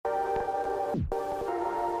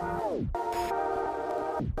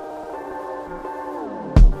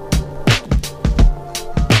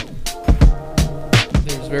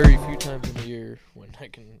very few times in the year when I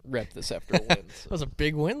can rep this after a win. So. That was a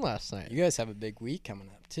big win last night. You guys have a big week coming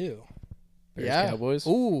up, too. Bears, yeah. Cowboys.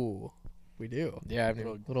 Ooh, we do. Yeah, I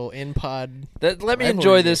mean, Little in-pod. let me rivalry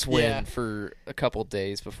enjoy game. this win Yeah. for a couple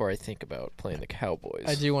days before I think about playing the Cowboys.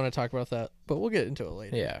 I do want to talk about that, but we'll get into it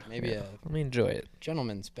later. Yeah. Maybe yeah. Let me enjoy it.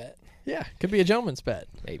 Gentleman's bet. Yeah, could be a gentleman's bet.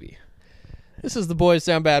 Maybe. This is the Boys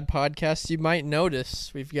Down Bad podcast. You might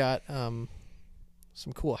notice we've got some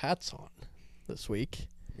cool hats on this week.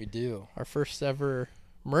 We do. Our first ever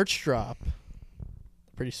merch drop.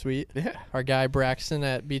 Pretty sweet. Yeah. Our guy Braxton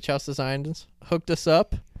at Beach House Designs hooked us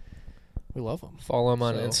up. We love him. Follow him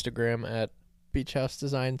on So- Instagram at Beach House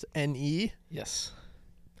Designs NE. yes.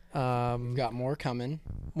 We've got more coming.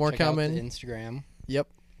 More Check coming. out the Instagram. Yep.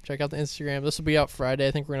 Check out the Instagram. This will be out Friday.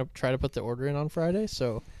 I think we're going to try to put the order in on Friday.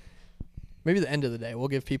 So maybe the end of the day. We'll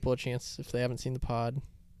give people a chance if they haven't seen the pod.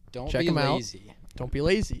 Don't Check be 'em out. lazy. Don't be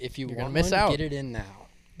lazy. If you You're want gonna miss one, out. get it in now.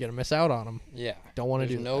 You're going to miss out on them. Yeah. Don't want to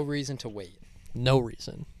There's do no that. reason to wait. No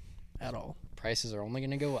reason at all. Prices are only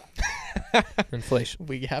going to go up. Inflation.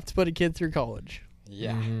 We have to put a kid through college.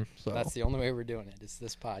 Yeah. Mhm. So That's the only way we're doing it. It's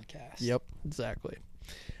this podcast. Yep, exactly.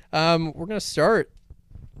 We're going to start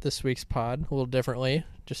this week's pod a little differently.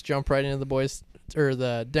 Just jump right into the boys or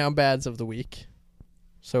the down bads of the week.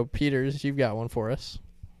 So Peters, you've got one for us.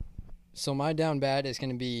 So my down bad is going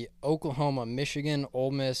to be Oklahoma, Michigan,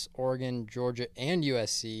 Ole Miss, Oregon, Georgia, and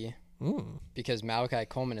USC because Malachi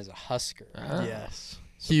Coleman is a Husker. Ah. Yes.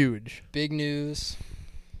 Huge. Big news.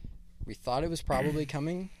 We thought it was probably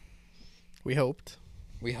coming. We hoped.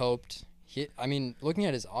 We hoped. Looking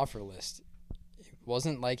at his offer list, it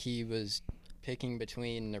wasn't like he was picking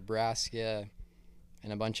between Nebraska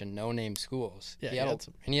and a bunch of no-name schools. Yeah,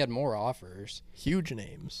 he had more offers. Huge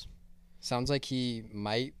names. Sounds like he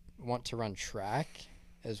might want to run track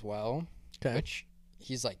as well, Okay. which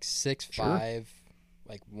he's like 6'5",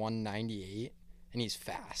 like 198, and he's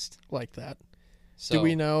fast. Like that. So Do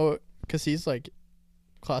we know, because he's like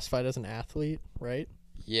classified as an athlete, right?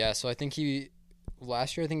 Yeah, so I think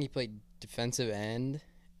last year he played defensive end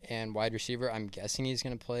and wide receiver. I'm guessing he's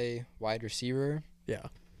going to play wide receiver. Yeah.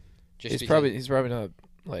 He's probably not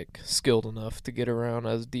like skilled enough to get around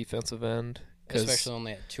as defensive end. Especially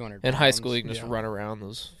only at 200 In pounds. high school, you can just run around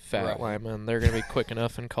those fat Right. linemen. They're going to be quick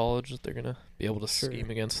enough in college that they're going to be able to scheme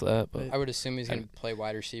against that. But I would assume he's going to play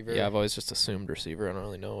wide receiver. yeah, I've always just assumed receiver. I don't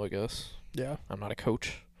really know, I guess. Yeah. I'm not a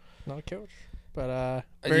coach. Not a coach. But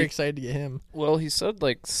very excited to get him. Well, he said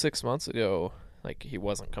like 6 months ago, like he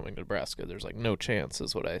wasn't coming to Nebraska. There's like no chance,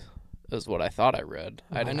 is what I thought I read.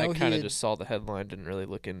 I kind of just saw the headline, didn't really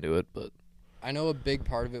look into it, but I know a big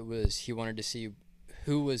part of it was he wanted to see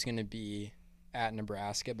who was going to be at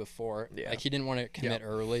Nebraska before. Yeah. Like he didn't want to commit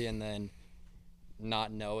early and then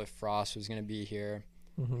not know if Frost was going to be here.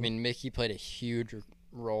 Mm-hmm. I mean, Mickey played a huge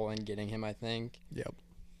role in getting him, I think. Yep.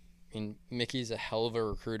 I mean, Mickey's a hell of a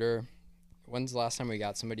recruiter. When's the last time we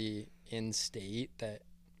got somebody in state that?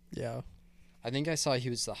 Yeah. I think I saw he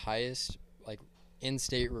was the highest like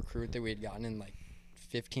in-state recruit that we had gotten in like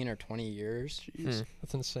 15 or 20 years. Jeez.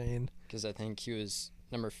 That's insane. Because I think he was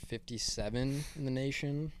number 57 in the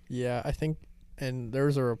nation. Yeah, I think, and there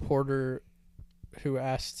was a reporter who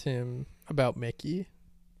asked him about Mickey,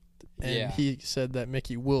 and he said that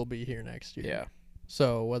Mickey will be here next year. yeah,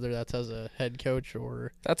 So whether that's as a head coach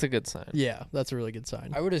or that's a good sign. yeah, that's a really good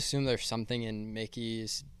sign. I would assume there's something in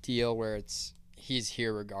Mickey's deal where he's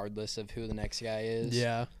here regardless of who the next guy is.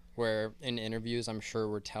 Yeah. Where in interviews, I'm sure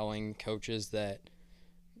we're telling coaches that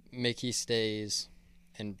Mickey stays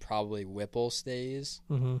and probably Whipple stays,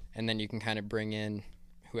 Mm-hmm. and then you can kind of bring in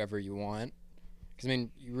whoever you want. Because, I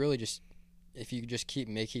mean, you really just, if you just keep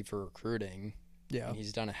Mickey for recruiting, Yeah,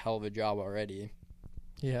 he's done a hell of a job already.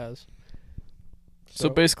 he has. So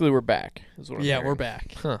basically, we're back. Is what I'm yeah, hearing. we're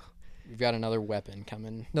back. Huh. We've got another weapon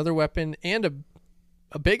coming. Another weapon and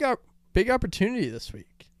a big opportunity this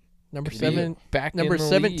week. Number Could be 7, Back number in the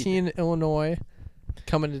 17 Illinois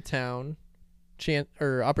coming to town.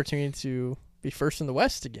 Opportunity to be first in the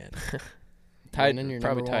West again. lead. Winning your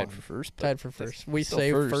Probably number tied one. for first. But Tied for first. We still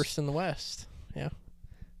say first. first in the West. Yeah.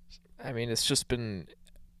 I mean, it's just been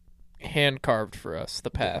hand carved for us, the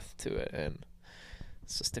path to it, and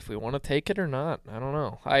it's just if we want to take it or not. I don't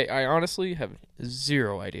know. I honestly have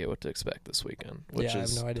zero idea what to expect this weekend, which Yeah, I have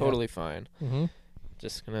is no idea. totally fine. Mm-hmm.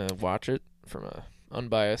 Just gonna watch it from a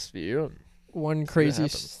unbiased view. And One crazy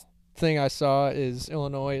thing I saw is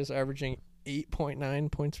Illinois is averaging 8.9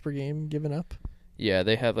 points per game given up. yeah,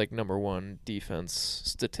 they have like number one defense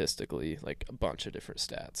statistically, like a bunch of different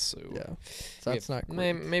stats. So Yeah. So that's not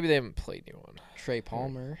great. maybe they haven't played anyone. Trey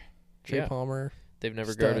Palmer. Trey Yeah. Palmer. They've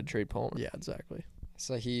never Stud. guarded Trey Palmer. Yeah, exactly.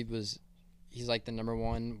 So he was he's like the number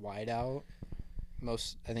 1 wideout,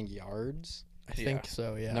 most I think yards. I think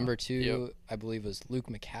so. Yeah. Number 2, I believe, was Luke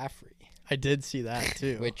McCaffrey, I did see that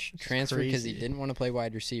too. which It's transferred because he crazy. didn't want to play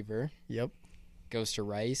wide receiver. Yep. Goes to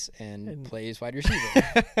Rice and And- plays wide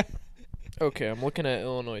receiver. Okay, I'm looking at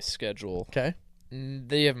Illinois' schedule. Okay.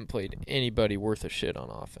 They haven't played anybody worth a shit on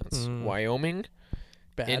offense. Mm. Wyoming,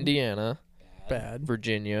 Bad. Indiana, Bad.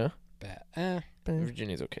 Virginia. Bad. Bad.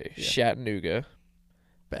 Virginia's okay. Yeah. Chattanooga,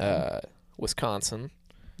 Bad. Wisconsin,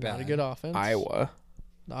 Not a bad. good offense. Iowa,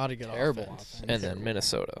 Not a good Terrible offense. offense. and then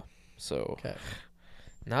Minnesota. So Okay.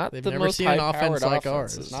 not They've the never most seen an high-powered offense like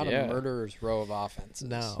ours. offenses. It's not yeah. a murderer's row of offenses.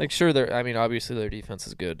 No. Like sure, obviously their defense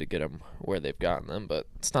is good to get them where they've gotten them, but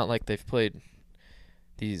it's not like they've played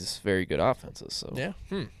these very good offenses. So Yeah.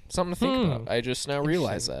 something to think about. I just now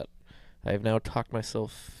realize that. I have now talked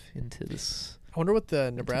myself into this. I wonder what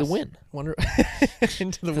the Nebraska the win. Wonder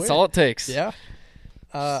into the That's win. all it takes. Yeah.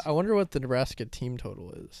 I wonder what the Nebraska team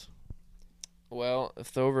total is. Well,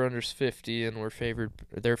 if the over/under's 50 and they're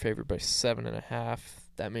favored by 7.5.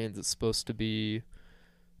 That means it's supposed to be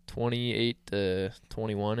 28 to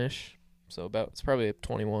 21-ish. So it's probably a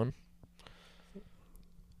 21.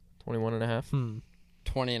 21.5.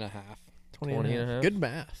 20 and a half. 20 20 and a and a half. half. Good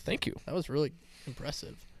math. Thank you. That was really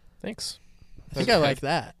impressive. Thanks. I think I like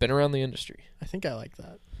that. Been around the industry. I think I like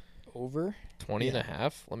that. Over? 20 and a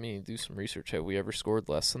half. Let me do some research. Have we ever scored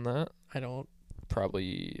less than that? I don't.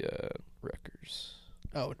 Probably Rutgers.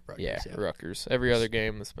 Oh, Rutgers, Yeah, Rutgers. Every other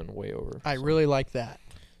game has been way over. I so. really like that.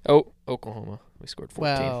 Oh, Oklahoma. We scored 14.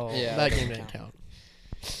 Well, Yeah, that that game doesn't didn't count.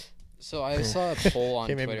 So I saw a poll on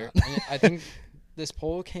Okay, maybe Twitter. not. And I think this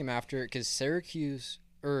poll came after because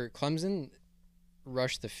Clemson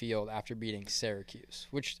rushed the field after beating Syracuse,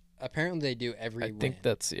 which apparently they do every I win. think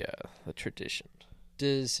that's the tradition.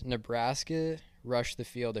 Does Nebraska rush the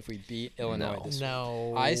field if we beat Illinois No. this week?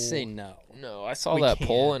 No. I say no. No, I saw We that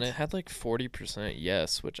poll and can't. it had like 40%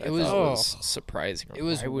 yes, which I It was- thought was surprising. It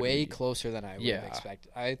was Why would way we- closer than I would have Yeah.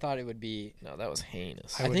 expected. I thought it would be. No, that was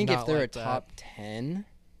heinous. I I would think if not they're like a that. top 10,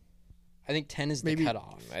 I think 10 is Maybe- the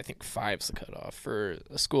cutoff. I think 5's the cutoff for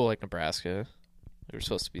a school like Nebraska. They're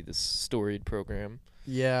supposed to be this storied program.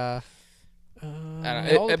 Yeah.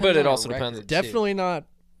 It all But depends it on our also depends. record, too. Definitely not.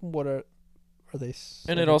 What are they?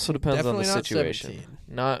 And it also 17? depends on the Definitely not situation. 17.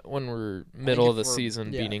 Not when we're middle of the if we're-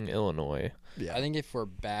 season yeah. beating Illinois. Yeah. I think if we're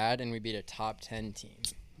bad and we beat a top 10 team,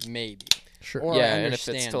 maybe. Sure. Or Yeah, I and if it's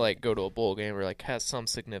understand. to like go to a bowl game or like has some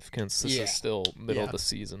significance, this Yeah. is still middle Yeah. of the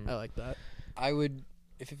season. I like that. I would,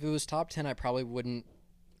 if it was top 10, I probably wouldn't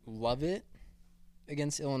love it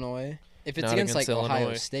against Illinois. If it's Not against like against Ohio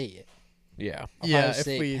Illinois. State, Yeah. Yeah, Ohio if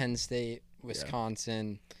State, we- Penn State,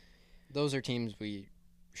 Wisconsin, those are teams we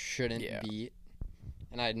shouldn't Yeah. beat.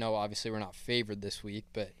 And I know obviously we're not favored this week,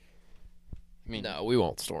 but I mean, No, we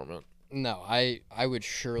won't storm it. no, I would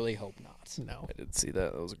surely hope not. No. I did see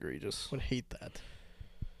that. That was egregious. Would hate that.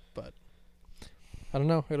 But I don't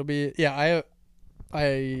know. It'll be I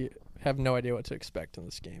have no idea what to expect in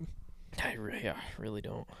this game. I really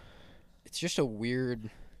don't. It's just a weird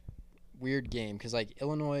game because like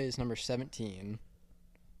Illinois is number 17,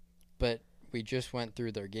 but we just went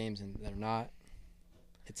through their games and they're not.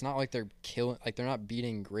 It's not like they're they're not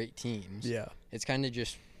beating great teams. Yeah. It's kind of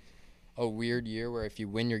just a weird year where if you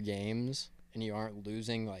win your games and you aren't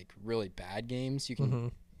losing like really bad games, you can Mm-hmm.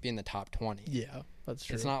 be in the top 20. Yeah, that's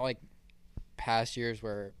true. It's not like past years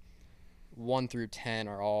where 1 through 10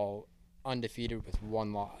 are all undefeated with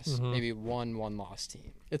one loss. Mhm. Maybe one loss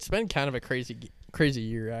team. It's been kind of a crazy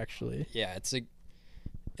year actually. Yeah, it's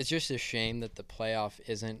just a shame that the playoff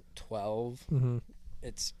isn't 12. Mm-hmm.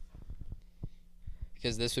 It's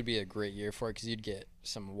because this would be a great year for it because you'd get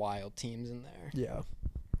some wild teams in there. Yeah,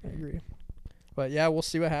 I agree. But yeah, we'll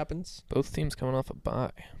see what happens. Both teams coming off a bye.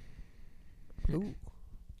 Ooh,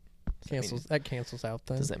 Does that cancels out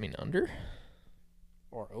then. Does that mean under?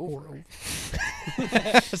 Or over.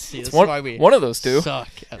 See, It's this one, is why we one of those two. suck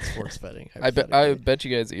at sports betting. I hypothetically. bet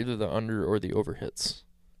you guys either the under or the over hits.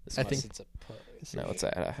 I Unless think- it's a push. No, it's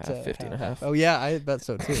at a half, It's a 50 and a half. Oh yeah, I bet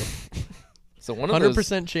so too. So one of those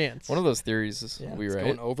 100% chance. one of those theories is Yeah. we It's right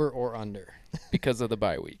going over or under, because of the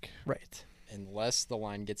bye week. right. unless the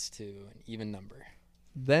line gets to an even number.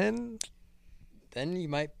 Then Then you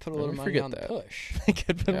might put a Well, little we money forget on that. the push. I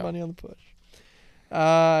could put Yeah. money on the push.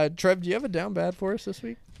 Trev, do you have a down bad for us this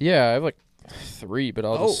week? Yeah, I have like 3, but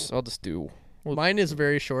I'll Oh. just do. Well, Mine is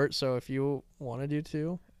very short, so if you want to do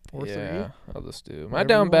 2 or 3, I'll just do. Whatever My you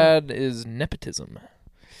down want. bad is nepotism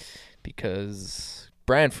because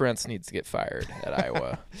Brian Ferentz needs to get fired at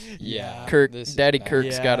Iowa. Yeah. Kirk, this is Daddy bad.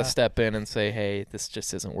 Kirk's got to Yeah. step in and say, "Hey, this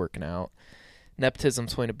just isn't working out."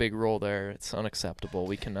 nepotism's playing a big role there. It's unacceptable.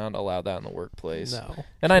 We cannot allow that in the workplace. No.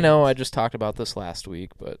 And I know I just talked about this last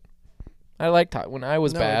week, but I like when I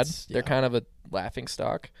was bad. They're kind of a laughing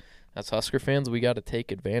stock. As Husker fans, we got to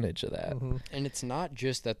take advantage of that. Mm-hmm. And it's not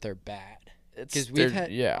just that they're bad. Because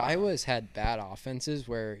Iowa's had bad offenses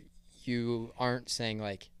where you aren't saying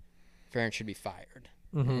like Ferentz should be fired.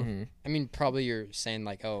 Mm-hmm. I mean, probably you're saying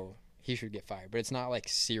like, oh, he should get fired, but it's not like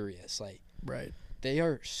serious. Like, right. They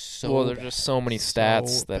are so well, there's bad. just so many stats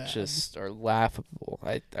So that bad. just are laughable.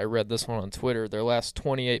 I read this one on Twitter. Their last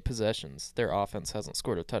 28 possessions, their offense hasn't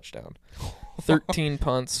scored a touchdown. 13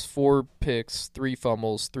 punts, 4 picks, 3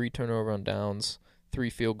 fumbles, 3 turnover on downs,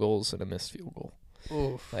 3 field goals, and a missed field goal.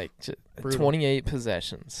 Oof. Like Brutal. 28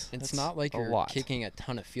 possessions. It's That's not like a you're lot. kicking a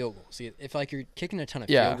ton of field goals. If like you're kicking a ton of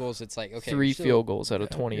Yeah. field goals, it's like okay, 3 you're still- field goals out of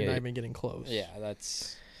You're 28. not even getting close. Yeah,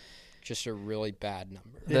 that's just a really bad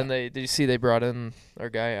number. Then did you see they brought in our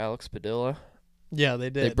guy Alex Padilla? Yeah, they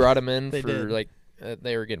did. They brought him in They for did. like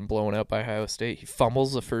they were getting blown out by Ohio State. He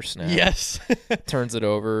fumbles the first snap. Yes. Turns it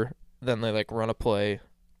over. Then they like run a play.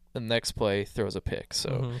 The next play throws a pick. So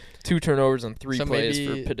Mhm. 2 turnovers and 3 So plays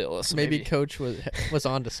maybe- for Padilla. So maybe Coach was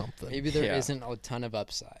onto something. Maybe there Yeah. not a ton of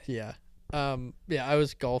upside. Yeah. Yeah, I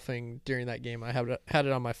was golfing during that game. I had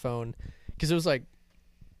it on my phone because it was like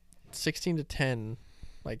 16-10,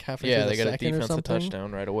 like halfway through yeah, the they got a second or defensive something.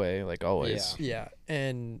 touchdown right away, like always. Yeah,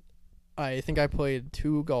 and I think I played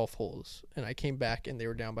 2 golf holes, and I came back and they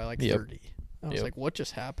were down by like Yep. 30. I was Yep. like, what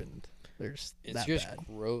just happened? There's It's that just bad.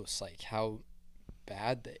 gross, like how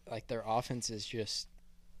bad their offense is. Just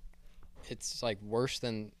it's like worse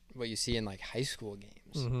than what you see in like high school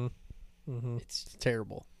games. Mm-hmm. Mm-hmm. It's It's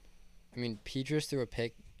terrible. I mean, Petras threw a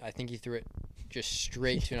pick. I think he threw it just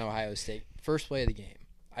straight to an Ohio State first play of the game.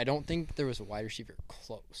 I don't think there was a wide receiver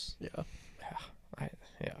close. Yeah.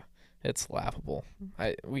 Yeah, it's laughable.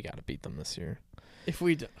 We got to beat them this year. If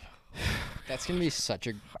we do, That's gonna be such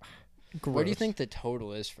a. gross. What do you think the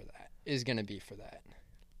total is for that? Is gonna be for that?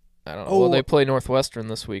 I don't know. Oh. Well, they play Northwestern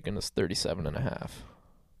this week, and it's 37.5.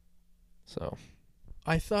 So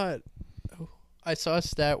I thought I saw a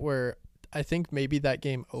stat where I think maybe that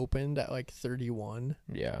game opened at like 31,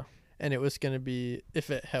 yeah. and it was going to be, if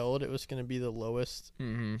it held, it was going to be the lowest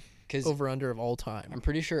Mm-hmm. Because over under of all time. I'm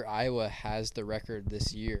pretty sure Iowa has the record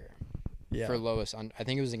this year Yeah. for lowest. I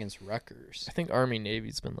think it was against Rutgers. I think Army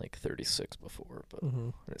Navy's been like 36 before, but Mm-hmm.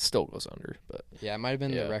 it still goes under. But Yeah, it might have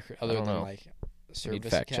been Yeah, the record I other don't than know. like need Service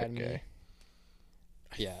fact check Academy. guy.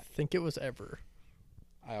 Yeah, I think it was ever.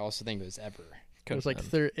 I also think it was ever. It was like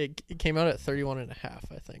Could've it came out at 31 and a half,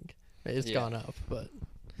 I think. It's Yeah. gone up, but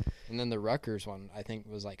And then the Rutgers one, I think,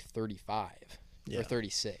 was like 35 yeah, or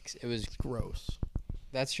 36. It was. it's gross.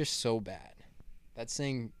 That's just so bad. That's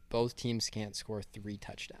saying both teams can't score 3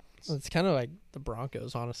 touchdowns. It's kind of like the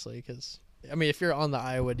Broncos, honestly, because I mean, if you're on the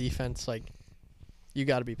Iowa defense, like you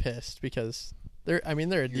got to be pissed because they're a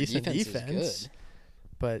Your decent defense defense, is good.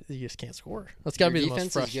 but you just can't score. That's got to be the most defense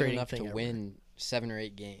is good frustrating enough thing to ever. win 7 or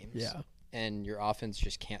 8 games. Yeah. And your offense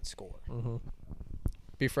just can't score. Mm-hmm.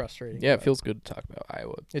 Be frustrating. Yeah, it but feels good to talk about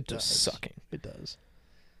Iowa. It just does. sucking. It does.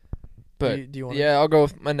 But do you wanna- yeah, I'll go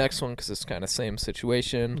with my next one because it's kind of same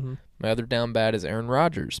situation. Mhm. My other down bad is Aaron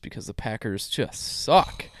Rodgers because the Packers just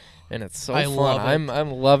suck, and it's so I fun. love it.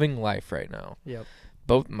 I'm loving life right now. Yep.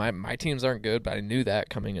 Both my teams aren't good, but I knew that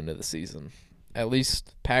coming into the season. At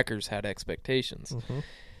least Packers had expectations. Mm-hmm.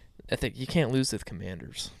 I think you can't lose to the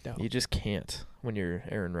Commanders. No. You just can't when you're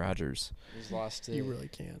Aaron Rodgers. He's lost to You really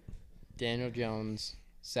can't. Daniel Jones,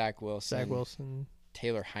 Zach Wilson, Zach Wilson,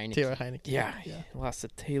 Taylor Heineke. Taylor Heineke. Yeah, Yeah. he lost to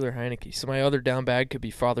Taylor Heineke. So my other down bad could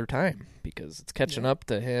be Father Time because it's catching Yeah. up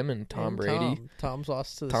to him and Tom And Brady. Tom's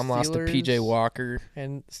lost to the Tom Steelers. lost to P.J. Walker,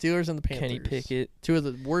 And Steelers and the Panthers. Kenny Pickett. 2 of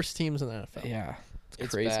the worst teams in the NFL. Yeah, it's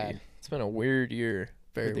It's crazy. bad. It's been a weird year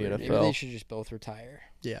Very for the weird. NFL. Maybe they should just both retire.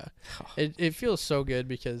 Yeah. It feels so good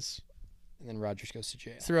because And then Rodgers goes to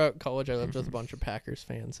jail. throughout college I lived with a bunch of Packers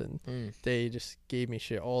fans and Mm. they just gave me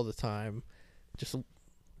shit all the time. Just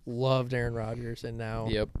loved Aaron Rodgers and now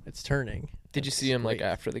Yep. it's turning. Did you It's see him like great.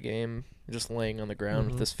 after the game, just laying on the ground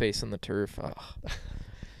Mhm. with his face in the turf? Oh,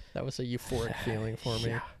 That was a euphoric feeling for me.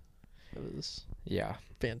 Yeah. It was Yeah.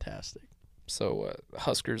 fantastic. So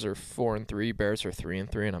Huskers are 4-3, Bears are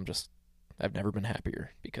 3-3, and I've never been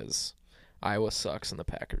happier because Iowa sucks and the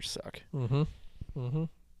Packers suck. Mm-hmm. Mm-hmm.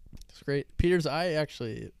 It's great. Peters, I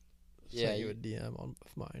actually Yeah, sent you you- a DM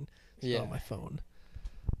of mine. It's Yeah. on my phone.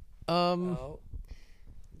 Oh,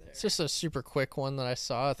 It's just a super quick one that I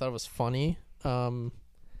saw. I thought it was funny. I'll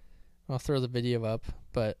throw the video up,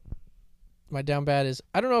 but my down bad is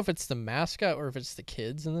I don't know if it's the mascot or if it's the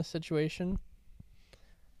kids in this situation.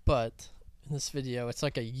 But in this video. It's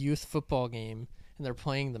like a youth football game, and they're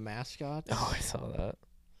playing the mascots. Oh, I saw that.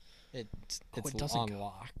 It's it doesn't on go.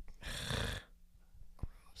 lock.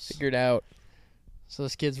 Figured out. So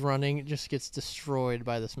this kid's running, just gets destroyed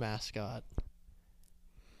by this mascot.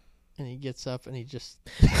 And he gets up and he just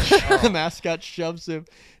the mascot shoves him.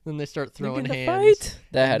 Then they start throwing hands. Fight?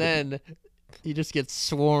 That And then he just gets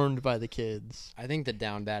swarmed by the kids. I think the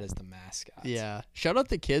down bad is the mascot. Yeah. Shout out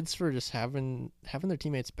the kids for just having their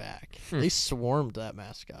teammates back. They swarmed that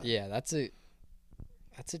mascot. Yeah, that's a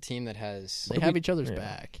team that has. They have each other's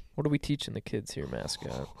back. What are we teaching the kids here,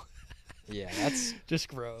 mascot? Yeah, that's Just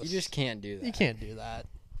gross. you just can't do that. You can't do that.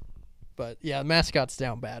 But yeah, mascot's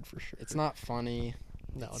down bad for sure. It's not funny.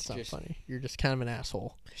 No, it's not just- funny. You're just kind of an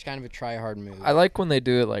asshole. It's kind of a try hard move. I like when they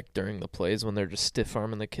do it like during the plays when they're just stiff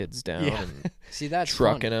arming the kids down Yeah. and See, that's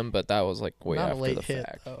trucking funny. them, but that was like way Not after a late the hit.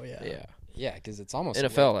 fact. Oh yeah. Yeah. Yeah, because it's almost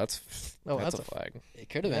NFL, late. that's that's a a flag. It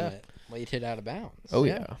could have been a late hit out of bounds. Oh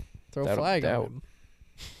Yeah. yeah. Throw a Without a flag doubt. on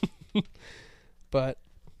him. But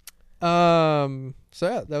so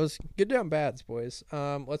yeah, that was good down bads, boys.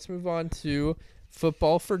 Let's move on to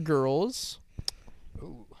football for girls.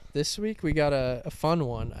 Ooh. This week we got a fun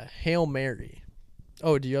one, a Hail Mary.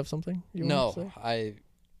 Oh, do you have something you want to No, say? I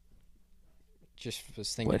just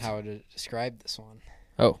was thinking What? how to describe this one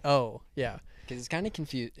Oh, yeah. because it's kind of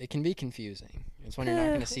It can be confusing. It's when you're not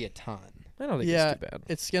going to see a ton. I don't think Yeah, it's too bad.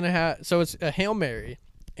 It's going to have so it's a Hail Mary,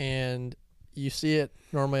 and you see it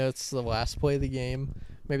normally it's the last play of the game,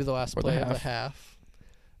 maybe the last Or the play of the half.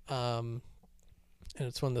 half. And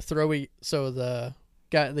it's when the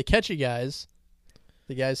catchy guys,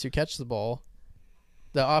 the guys who catch the ball,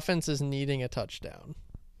 the offense is needing a touchdown.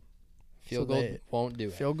 Field So goal they- won't do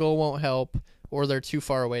it. Field goal won't help, or they're too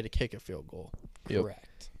far away to kick a field goal. Yep.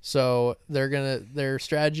 Correct. So their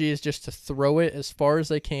strategy is just to throw it as far as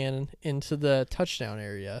they can into the touchdown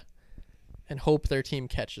area and hope their team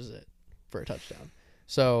catches it for a touchdown.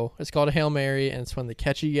 So it's called a Hail Mary, and it's when the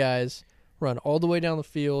catchy guys run all the way down the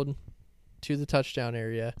field to the touchdown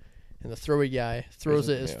area, and the throwy guy throws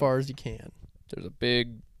it as far as he can. There's a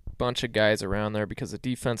big bunch of guys around there because the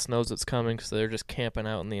defense knows it's coming, so they're just camping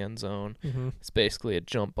out in the end zone. Mm-hmm. It's basically a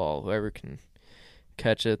jump ball. Whoever can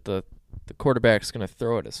catch it, the quarterback's going to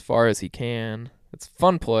throw it as far as he can. It's a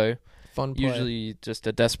fun play. Fun play. Usually just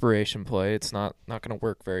a desperation play. It's not going to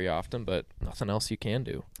work very often, but nothing else you can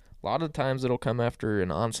do. A lot of times it'll come after an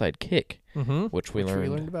onside kick, which we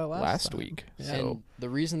learned about last time. week. Yeah. So And the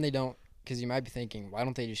reason they don't, because you might be thinking, why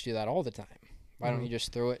don't they just do that all the time? Why don't you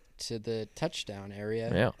just throw it to the touchdown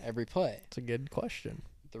area every play? It's a good question.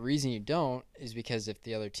 The reason you don't is because if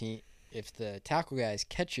the tackle guys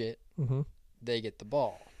catch it, they get the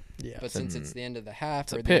ball. Yeah. But since it's the end of the half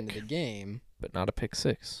it's a or the end of pick. the game, but not a pick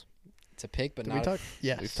six. it's a pick, but Did not we talk?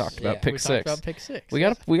 Yes. We've talked Yeah. about pick we six. talked about pick six. We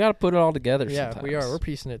gotta put it all together. Yeah, sometimes. we are. We're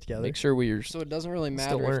piecing it together. Make sure we're So it doesn't really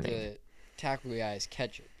Still matter if learning. the tackle guys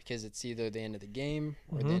catch it because it's either the end of the game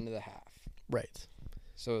or the Mhm. end of the half. Right.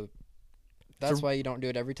 So that's So- why you don't do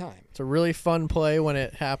it every time. It's a really fun play when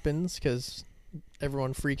it happens because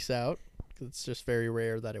everyone freaks out. 'Cause it's just very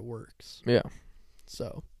rare that it works. yeah.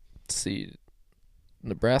 So Let's see.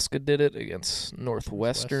 Nebraska did it against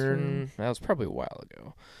Northwestern. That was probably a while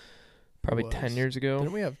ago. Probably Was. 10 years ago.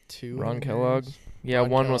 didn't we have two? Ron Hail Kellogg. Marys? Yeah, Ron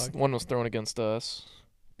one was thrown against us.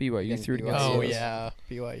 BYU Against threw it against BYU. Oh us. yeah,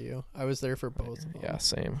 BYU. I was there for both of them. Yeah,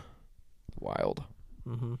 same. Wild.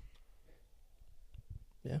 Mm-hmm.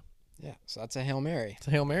 Yeah. So that's a Hail Mary. It's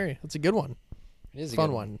a Hail Mary. It's a good one. It is a Fun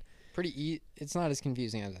good one. Pretty. It's not as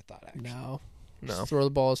confusing as I thought. Actually. No. No. Just throw the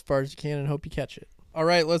ball as far as you can and hope you catch it. All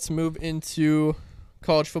right, let's move into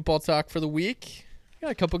college football talk for the week. Got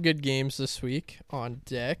a couple good games this week on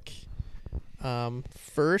deck.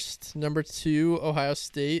 First, number 2, Ohio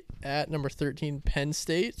State at number 13, Penn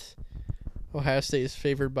State. Ohio State is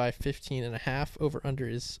favored by 15.5. Over under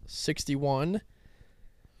is 61.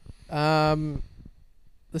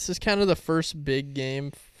 This is kind of the first big game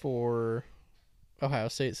for Ohio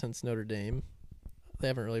State since Notre Dame. They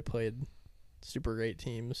haven't really played super great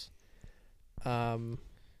teams. But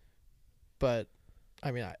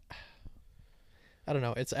I mean, I don't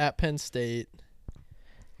know. It's at Penn State.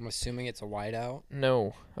 I'm assuming it's a wideout.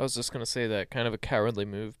 No, I was just gonna say that kind of a cowardly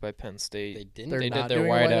move by Penn State. They didn't. They're They not did their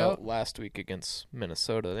doing a wideout wideout? last week against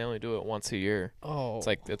Minnesota. They only do it once a year. Oh, It's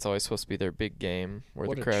like it's always supposed to be their big game where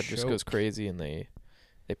What the a crowd just goes joke. crazy and they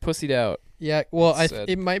pussied out. yeah. Well, Said-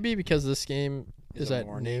 it might be because this game is it at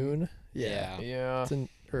morning? noon. Yeah. Yeah. It's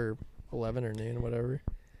or 11 or noon, whatever.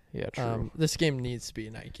 Yeah, true. This game needs to be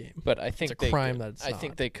a night game. But I think a crime that it's I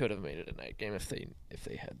think not. they could have made it a night game if they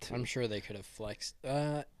had to. I'm sure they could have flexed.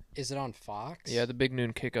 Is it on Fox? Yeah, the big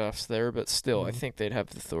noon kickoffs there, but still, I Mhm. think they'd have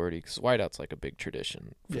the authority because whiteout's like a big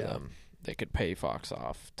tradition for Yeah. them. They could pay Fox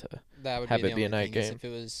off to. That would have be it the be a only night thing, is game. if it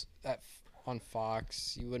was on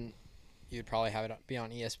Fox, you'd probably have it be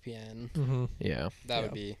on ESPN. Mm-hmm. Yeah, That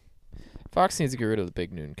would Yeah. be. Fox needs to get rid of the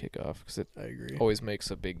big noon kickoff because it I agree. always makes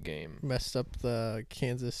a big game. Messed up the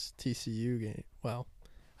Kansas TCU game. Well,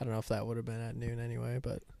 I don't know if that would have been at noon anyway,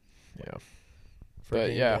 but Yeah, for But,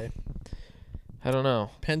 game yeah. day. I don't know.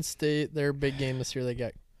 Penn State, their big game this year, they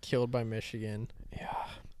got killed by Michigan. Yeah,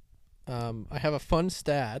 I have a fun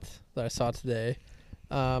stat that I saw today.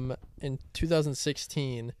 In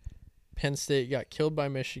 2016, Penn State got killed by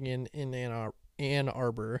Michigan in Ann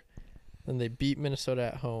Arbor. Then they beat Minnesota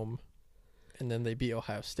at home, and then they beat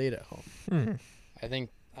Ohio State at home. I think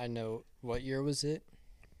I know. What year was it?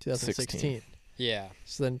 2016. Yeah.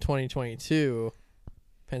 So then 2022,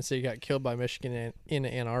 Penn State got killed by Michigan in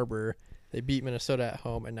Ann Arbor. They beat Minnesota at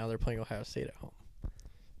home, and now they're playing Ohio State at home.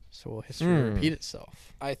 So will history repeat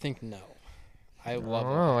itself? I think no. I I love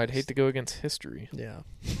don't know. I'd hate to go against history. Yeah.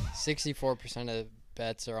 64% of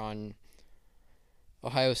bets are on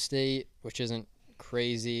Ohio State, which isn't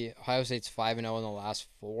crazy. Ohio State's 5-0 in the last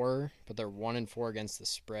 4, but they're 1-4 against the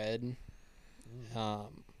spread. So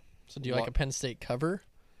do you like a Penn State cover?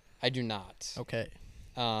 I do not. Okay.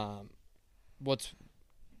 What's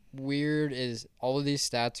weird is all of these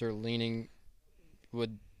stats are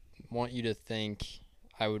would want you to think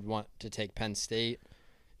I would want to take Penn State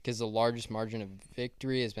because the largest margin of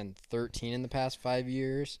victory has been 13 in the past 5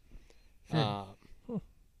 years. I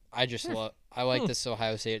like this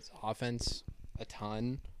Ohio State's offense a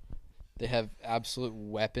ton. They have absolute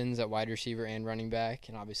weapons at wide receiver and running back,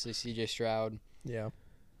 and obviously C.J. Stroud. Yeah.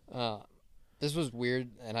 This was weird,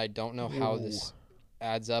 and I don't know how this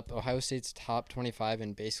adds up. Ohio State's top 25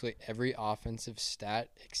 in basically every offensive stat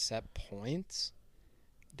except points.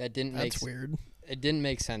 That didn't make That's weird. It didn't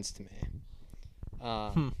make sense to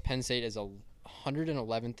me. Penn State is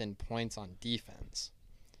 111th in points on defense,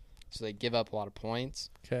 so they give up a lot of points.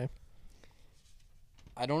 Okay.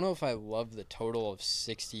 I don't know if I love the total of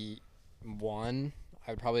 61.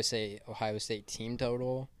 I would probably say Ohio State team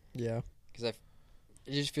total Yeah. because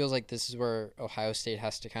it just feels like this is where Ohio State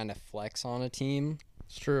has to kind of flex on a team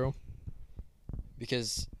It's true.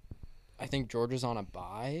 because I think Georgia's on a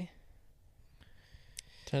bye.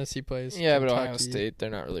 Tennessee plays. Yeah, but Ohio Kentucky. State, they're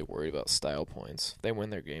not really worried about style points. If they win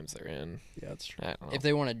their games they're in. Yeah, that's true. I don't know. If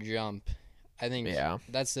they want to jump, I think Yeah.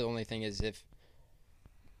 that's the only thing is if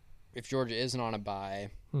Georgia isn't on a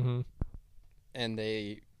bye Mm-hmm. and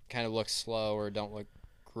they kind of look slow or don't look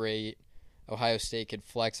great, Ohio State could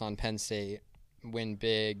flex on Penn State, win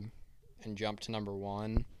big, and jump to number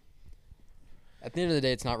 1. At the end of the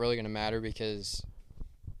day, it's not really going to matter because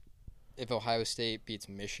if Ohio State beats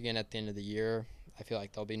Michigan at the end of the year, I feel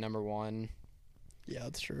like they'll be number 1. Yeah,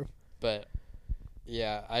 that's true. But,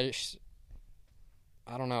 yeah, I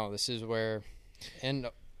don't know. This is where – and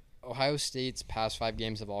Ohio State's past 5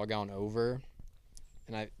 games have all gone over,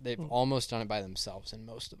 and they've almost done it by themselves in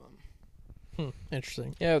most of them.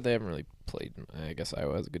 Interesting. Yeah, they haven't really played. I guess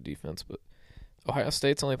Iowa has a good defense, but Ohio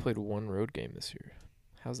State's only played one road game this year.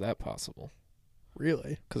 How's that possible?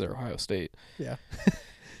 Really? Because they're Ohio State. Yeah.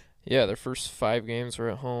 Yeah, their first 5 games were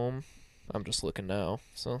at home. I'm just looking now,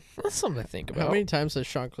 so that's something to think about. How many times has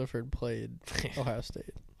Sean Clifford played Ohio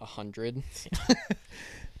State? 100.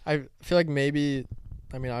 I feel like maybe,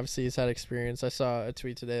 I mean, obviously he's had experience. I saw a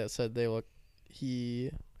tweet today that said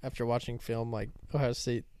after watching film, like Ohio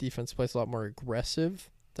State defense plays a lot more aggressive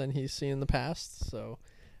than he's seen in the past. So,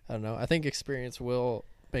 I don't know. I think experience will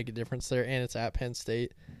make a difference there, and it's at Penn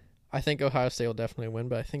State. I think Ohio State will definitely win,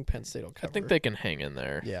 but I think Penn State will I cover. think they can hang in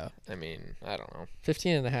there. Yeah. I mean, I don't know.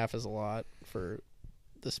 15.5 is a lot for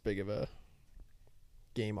this big of a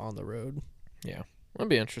game on the road. That'd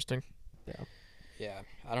be interesting. Yeah,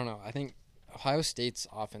 I don't know. I think Ohio State's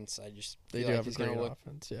offense, I just They feel do like have a he's going great to look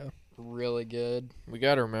offense, yeah. really good. We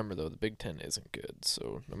got to remember, though, the Big Ten isn't good.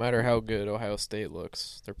 So no matter how good Ohio State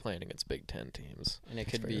looks, they're playing against Big Ten teams. And it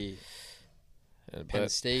could fair. be But Penn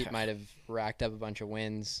State might have racked up a bunch of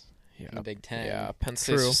wins in yeah, the Big Ten. yeah, Penn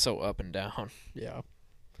State's True. just so up and down. Yeah.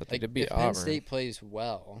 But they Like, did beat if Penn Auburn. State plays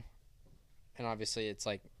well, and obviously it's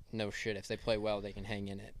like, no shit, if they play well, they can hang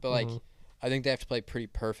in it. But, like, I think they have to play pretty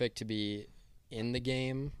perfect to be in the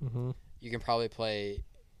game. Mm-hmm. You can probably play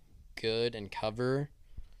good and cover,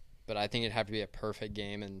 but I think it'd have to be a perfect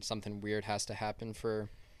game, and something weird has to happen for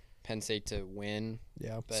Penn State to win.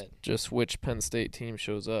 Yeah. But Just which Penn State team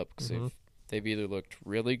shows up, because Mhm. they've either looked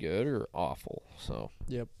really good or awful. So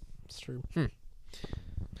It's true. Hmm.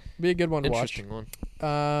 Be a good one to watch. interesting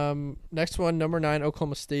one. Next one, number 9,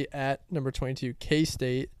 Oklahoma State at number 22,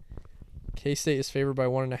 K-State. K-State is favored by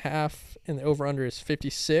 1.5, and the over-under is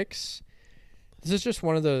 56. This is just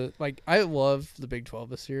one of the, like, I love the Big 12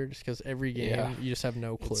 this year just because every game you just have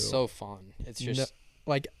no clue. It's so fun. It's just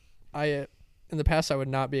in the past I would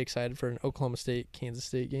not be excited for an Oklahoma State Kansas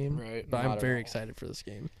State game, Right. but I'm at very all. excited for this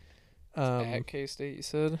game. At K-State, you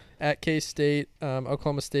said? At K-State,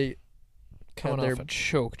 Oklahoma State Coming had off a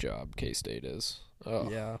choke job, K-State is. Oh.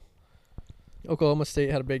 Yeah. Oklahoma State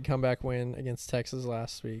had a big comeback win against Texas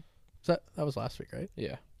last week. That was last week, right?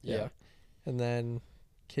 Yeah. Yeah. And then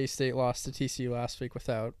K-State lost to TCU last week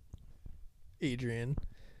without Adrian.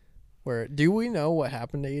 Do we know what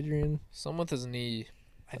happened to Adrian? Some with his knee.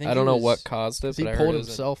 I think I don't know what caused it, he but I pulled heard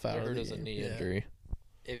himself out I of heard the it was a game. knee Yeah. injury.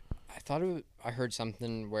 I heard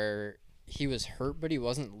something where he was hurt, but he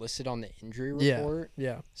wasn't listed on the injury Yeah. report.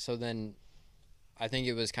 Yeah. So then, I think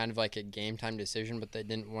it was kind of like a game time decision, but they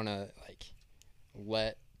didn't want to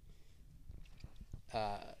let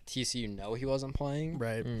TCU know he wasn't playing.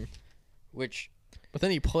 Right. Which, But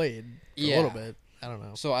then he played for a little bit. I don't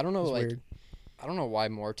know. So I don't know, It's weird. I don't know why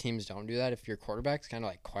more teams don't do that. If your quarterback's kind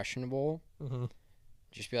of questionable, Mm-hmm.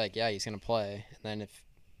 just be like, yeah, he's gonna play, and then if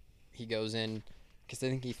he goes in, because I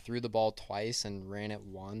think he threw the ball twice and ran it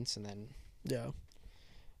once, and then Yeah.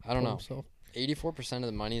 I don't know. Himself. 84% of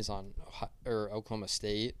the money is on Oklahoma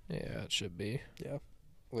State, Yeah, it should be. Yeah.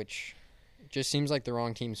 which just seems like the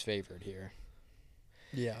wrong team's favored here.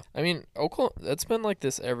 Yeah. I mean, Oklahoma. That's been like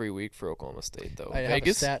this every week for Oklahoma State, though. I have a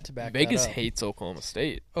Vegas, stat to back Vegas that up. hates Oklahoma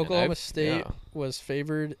State. and Oklahoma I've- State yeah. was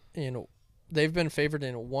favored in. They've been favored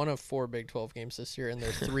in 1 of 4 Big 12 games this year, and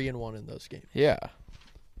they're 3-1 in those games. Yeah,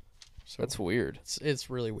 So that's weird. it's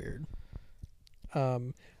really weird.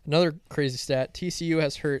 Another crazy stat: TCU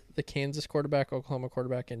has hurt the Kansas quarterback, Oklahoma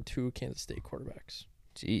quarterback, and 2 Kansas State quarterbacks.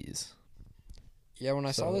 Jeez. Yeah, when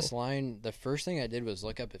I saw So- this line, the first thing I did was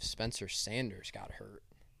look up if Spencer Sanders got hurt,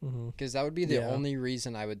 Mm-hmm. because that would be the Yeah. only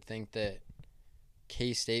reason I would think that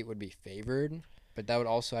K-State would be favored, but that would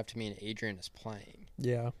also have to mean Adrian is playing.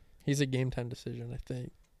 Yeah, he's a game time decision, I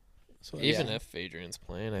think. So Even Yeah. if Adrian's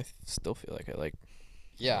playing, I still feel like I like.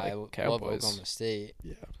 Yeah, Like I love Cowboys. Oklahoma State.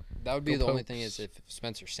 yeah, That would be Go the only thing Pokes. is if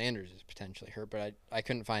Spencer Sanders is potentially hurt, but I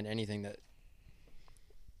couldn't find anything that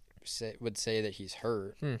would say that he's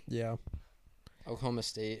hurt. yeah, Oklahoma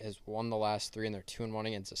State has won the last 3, and they're 2-1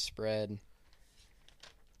 against the spread.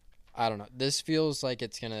 I don't know. This feels like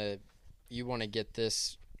it's gonna. You want to get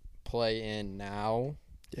this play in now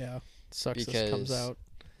yeah. Sucks this comes Because out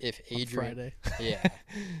if on Adrian. Friday. Yeah,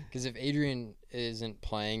 because if Adrian isn't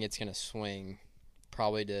playing, it's gonna swing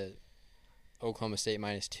probably to Oklahoma State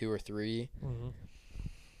 -2 or 3. Mm-hmm.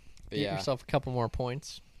 But Get yeah, yourself a couple more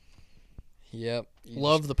points. yep. You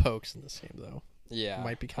Love the pokes in this game, though. Yeah,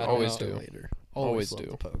 Might be I coming don't Always know. do. later. Always love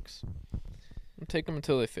do. the pokes. Take them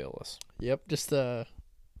until they fail us. Yep, just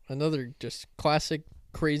another just classic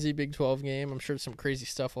crazy Big 12 game. I'm sure some crazy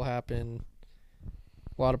stuff will happen.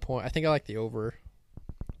 A lot of points. I think I like the over.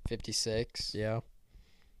 56. Yeah.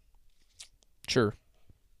 Sure.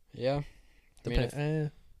 Yeah. I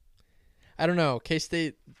mean, I don't know.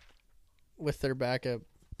 K-State with their backup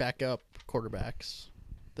quarterbacks,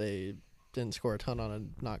 they didn't score a ton on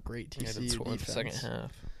a not great Yeah, TCU that's what, the defense. second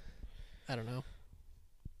half. I don't know.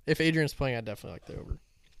 If Adrian's playing, I'd definitely like the over.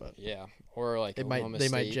 yeah. Or like They Oklahoma might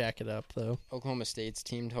State. jack it up though. Oklahoma State's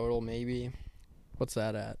team total, maybe. What's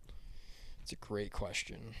that at? It's a great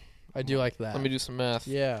question. I do like that. Let me do some math.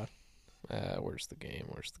 Yeah. Where's the game?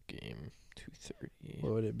 2:30.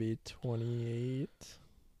 What would it be? 28?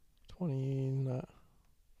 20?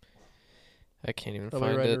 I can't even Probably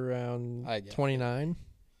find right it. around I get it.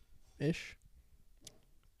 29-ish.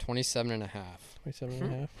 27.5. 27 and a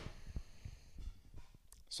half.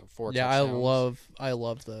 So 4 Yeah, touchdowns. I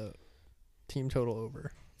love the team total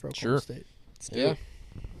over for Oklahoma Sure. State. Let's do Yeah. it.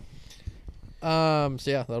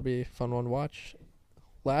 So yeah, that'll be a fun one to watch.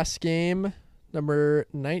 Last game, number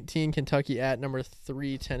 19 Kentucky at number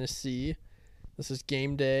 3 Tennessee. This is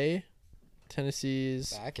game day.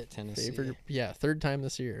 Tennessee's Back at Tennessee. favorite. Yeah, third time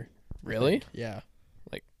this year. Really? Yeah.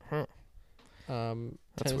 Like, huh?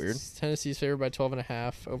 That's weird. Tennessee's favored by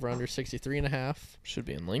 12.5. Over under 63.5. Should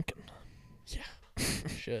be in Lincoln.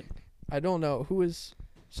 Shit. I don't know who is.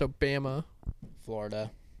 So Bama,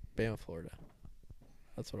 Florida. Florida.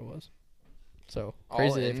 That's what it was. So All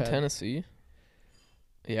crazy in they've had. Tennessee.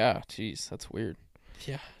 Yeah, jeez, that's weird.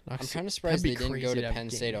 Yeah, I'm kind of surprised be they didn't crazy go to to have a Penn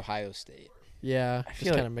game. State, Ohio State. Yeah, I just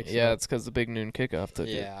feel kind of like, mix. yeah, it's because the big noon kickoff took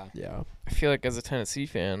it. Yeah. Yeah. I feel like as a Tennessee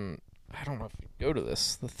fan, I don't know if you go to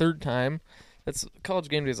this the third time. That's college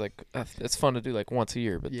game day is like it's fun to do like once a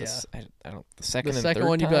year, but this I don't. The second The and second third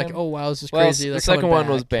one, you'd be like, time? "Oh wow, this is well, crazy." the They're second coming one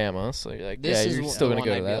was back. Bama, so you're like, This yeah, is you're the still gonna one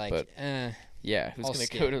go I'd to be that, like, but Yeah, who's I'll going to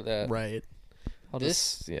skip. go to that? Right.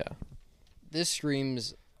 This Yeah. this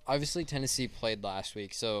screams. Obviously, Tennessee played last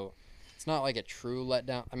week, so it's not like a true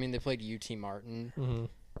letdown. I mean, they played UT Martin. Mm-hmm.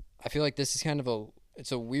 I feel like this is kind of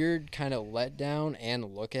a weird kind of letdown and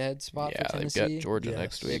look ahead spot Yeah, for they've Tennessee. got Georgia Yes.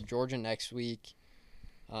 next They have week. Georgia next week.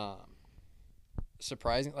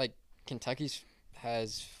 Surprising, like Kentucky's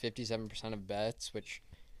has 57% of bets, which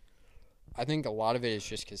I think a lot of it is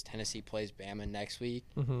just because Tennessee plays Bama next week.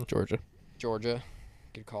 Mm-hmm. Georgia,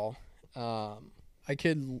 good call. I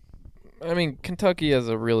could. I mean, Kentucky has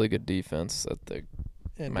a really good defense that they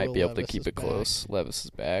And might Will be able to Levis keep is it back. close. Levis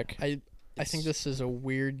is back. I think this is a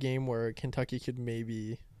weird game where Kentucky could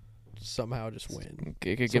maybe somehow just win.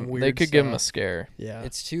 They could some give, weird they could give him a stuff. scare. Yeah.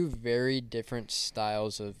 It's two very different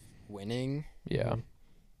styles of winning. Yeah. Mhm.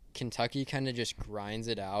 Kentucky kind of just grinds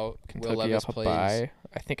it out. Kentucky Will Levis up a plays, bye.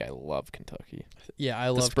 I think I love Kentucky. Yeah, I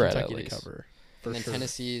love spread, Kentucky at to least. cover. For and then sure.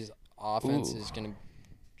 Tennessee's offense Ooh. is going to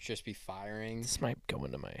just be firing. This might go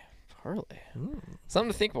into my parlay. Mm.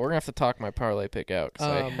 Something to think, but we're gonna have to talk my parlay pick out because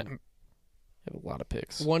I have a lot of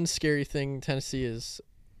picks. One scary thing, Tennessee is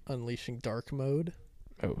unleashing dark mode.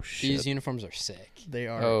 Oh These shit! uniforms are sick. They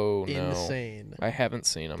are Oh no! insane. I haven't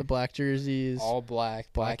seen The them. black jerseys, All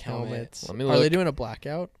black, black helmet. helmets. Let me Are they look. doing a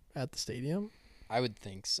blackout at the stadium? I would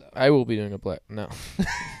think so. I will be doing a black. No,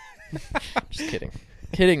 just kidding.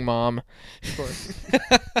 Kidding, mom. Of course.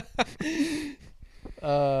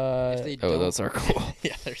 If they Oh, don't, those are cool.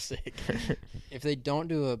 yeah, they're sick. if they don't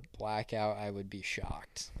do a blackout, I would be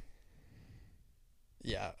shocked.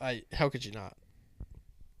 Yeah, how could you not?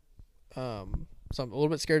 So I'm a little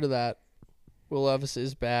bit scared of that. Will Levis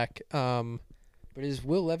is back. But is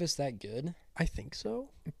Will Levis that good? I think so.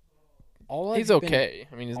 All He's I've been- okay.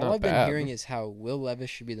 I mean, he's all not I've bad. been hearing is how Will Levis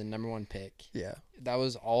should be the number one pick. Yeah. That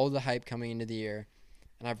was all the hype coming into the year,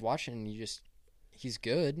 and I've watched him. And he's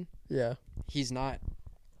good. Yeah. He's not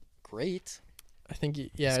great. I think He's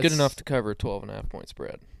it's good enough to cover a 12.5 point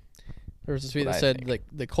spread. There was a tweet what that I said think. like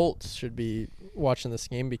the Colts should be watching this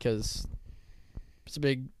game because it's a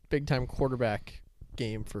big time quarterback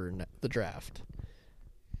game for the draft.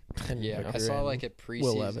 And Yeah, I Hooker saw and like a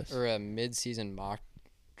Will Levis. preseason or a mid-season mock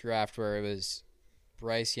draft where it was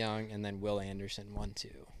Bryce Young and then Will Anderson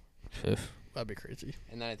 1-2, That'd be crazy.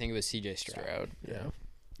 and then I think it was C.J. Stroud. Yeah.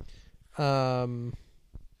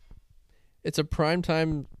 It's a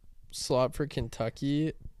primetime slot for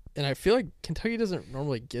Kentucky, and I feel like Kentucky doesn't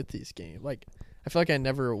normally get these games. Like, I feel like I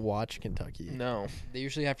never watch Kentucky. No. They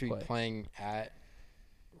usually have to be Play. playing at.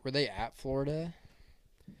 Were they at Florida?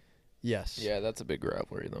 Yes. Yeah, that's a big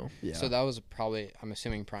rivalry though. Yeah. So that was probably, I'm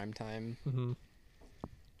assuming, prime time. Mm-hmm.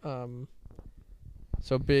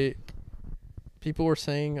 So people were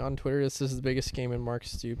saying on Twitter this is the biggest game in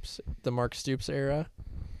the Mark Stoops era,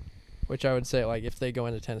 which I would say like if they go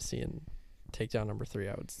into Tennessee and take down number 3,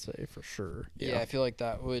 I would say for sure. Yeah, I feel like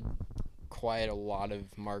that would quiet a lot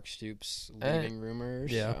of Mark Stoops leaving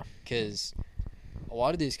rumors. Yeah. Because a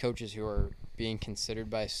lot of these coaches who are being considered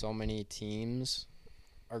by so many teams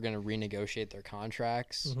are going to renegotiate their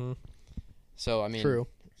contracts. Mm-hmm. So, I mean, True.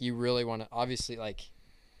 you really want to, obviously, like,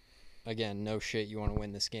 again, no shit, you want to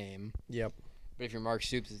win this game. Yep. But if you're Mark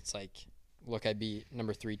Stoops, it's like, look, I beat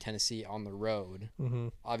number 3 Tennessee on the road. Mm-hmm.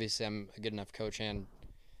 Obviously, I'm a good enough coach, and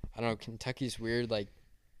I don't know, Kentucky's weird. Like,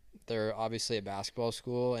 they're obviously a basketball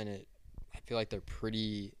school, and I feel like they're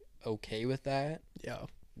pretty okay with that. Yeah.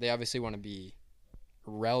 They obviously want to be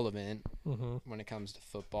relevant Mm-hmm. when it comes to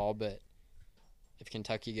football, but if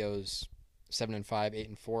Kentucky goes 7-5,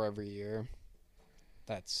 8-4 every year,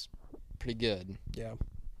 that's pretty good. Yeah.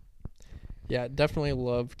 Yeah, definitely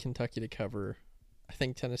love Kentucky to cover. I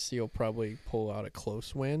think Tennessee will probably pull out a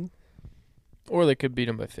close win, Or they could beat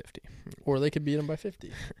him by 50. or they could beat them by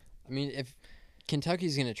 50. I mean, if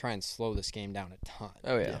Kentucky's going to try and slow this game down a ton,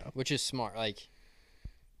 Oh yeah. which is smart, like,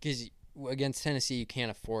 because against Tennessee, you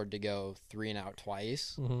can't afford to go 3 and out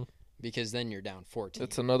twice Mm-hmm. because then you're down 14.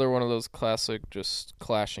 It's another one of those classic just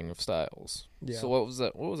clashing of styles. Yeah. So what was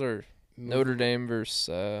that? What was our Notre Dame versus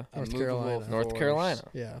North Movable Carolina. North force Carolina?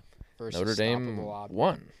 Yeah. versus Notre Dame stoppable object.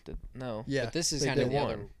 won. No. Yeah. But this is they kind of did the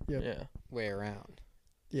won. other Yep. Yeah. way around.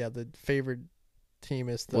 Yeah, the favored team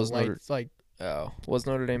is the Was light, Notre- like Oh, was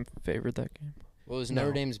Notre Dame favored that game? What was No.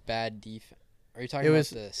 Notre Dame's bad defense? Are you talking It about was-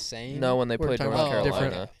 the same? No, when they we're played talking North about Carolina.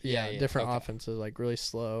 different, Yeah, different okay. offenses, like really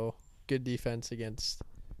slow, good defense against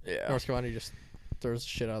Yeah. North Carolina. Just throws the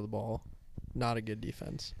shit out of the ball. Not a good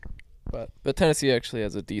defense. But Tennessee actually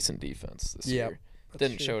has a decent defense this Yep. year.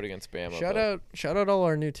 Didn't show it against Bama. Shout out all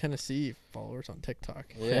our new Tennessee followers on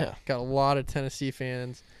TikTok. Yeah. Got a lot of Tennessee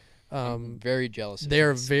fans. I'm very jealous. Of They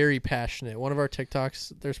are this. very passionate. One of our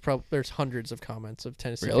TikToks, there's hundreds of comments of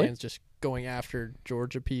Tennessee Really? fans just going after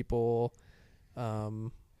Georgia people,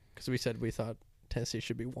 because we said we thought Tennessee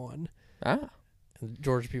should be 1. Ah, And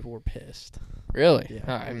Georgia people were pissed. really? Yeah.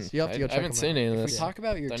 Ah, You have to go I check haven't them seen out. any of If we this. talk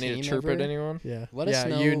about your Do I team need to chirp ever, at anyone? Yeah. Let us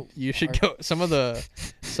know You should our- go. Some of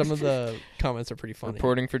the comments are pretty funny.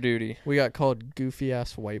 Reporting for duty. We got called goofy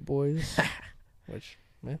ass white boys, which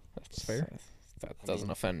That's fair. That I doesn't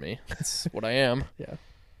mean- offend me. That's what I am.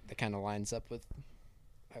 that kind of lines up with,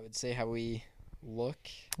 I would say, how we look.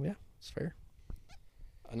 it's fair.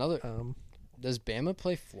 Another, does Bama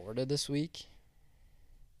play Florida this week?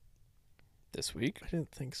 This week? I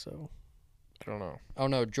didn't think so. I don't know. Oh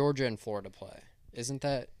no, Georgia and Florida play. Isn't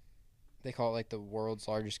that, they call it like the world's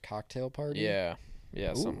largest cocktail party? Yeah,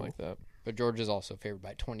 something Ooh. like that. But Georgia's also favored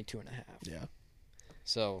by 22.5. Yeah,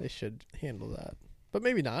 So they should handle that, but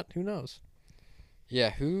maybe not. Who knows?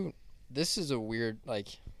 yeah, this is a weird, like,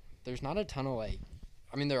 there's not a ton of, like,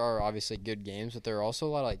 I mean, there are obviously good games, but there are also a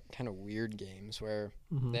lot of, like, kind of weird games where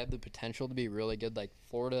Mhm. they have the potential to be really good. Like,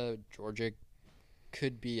 Florida, Georgia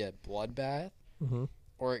could be a bloodbath, Mhm.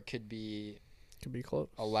 or it could be Could be close.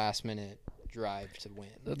 a last-minute drive to win.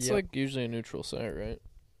 That's Yep. like usually a neutral site, right?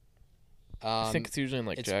 I think it's usually in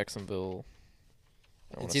like it's- Jacksonville.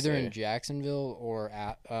 I It's wanna either say. in Jacksonville or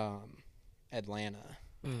at Atlanta.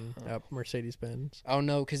 Yep, Mercedes Benz. Oh,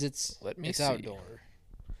 no, because it's Let me it's see. outdoor.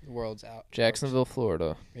 The world's out. Jacksonville,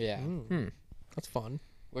 Florida. Yeah. That's fun.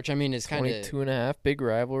 Which, I mean, is kind of 22.5, big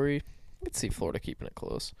rivalry. I could see Florida keeping it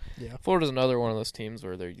close. Yeah. Florida's another one of those teams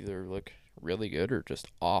where they're either look really good or just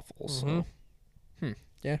awful. So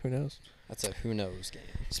Yeah, who knows? that's a who knows game.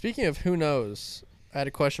 Speaking of who knows, I had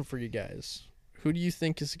a question for you guys. Who do you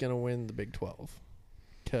think is going to win the Big 12?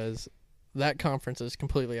 Because that conference is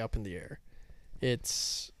completely up in the air.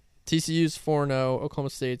 It's TCU's 4-0, Oklahoma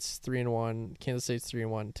State's 3-1, Kansas State's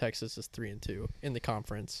 3-1, Texas is 3-2 in the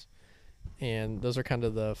conference. And those are kind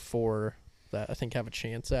of the 4 that I think have a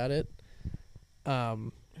chance at it.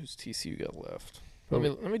 who's TCU got left? Who-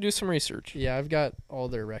 Let me do some research. Yeah, I've got all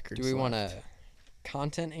their records. Do we want left. a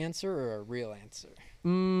content answer or a real answer?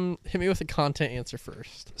 Hit me with a content answer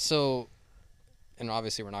first. So, and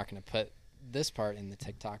obviously we're not going to put this part in the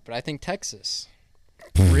TikTok, but I think Texas.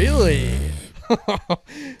 Really?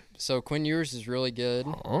 So Quinn Ewers is really good.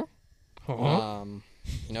 Huh?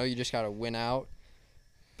 You just got to win out.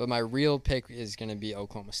 But my real pick is going to be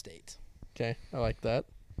Oklahoma State. Okay, I like that.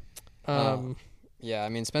 Yeah, I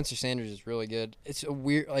mean, Spencer Sanders is really good. It's a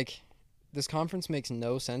weird, like, this conference makes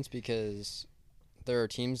no sense because there are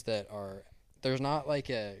teams that are, there's not like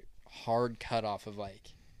a hard cutoff of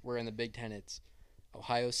like, where in the Big Ten it's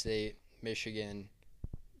Ohio State, Michigan,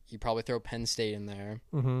 you probably throw Penn State in there,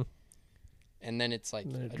 Mm-hmm. and then it's like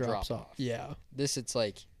And then it a drops drop off. off. Yeah. This, it's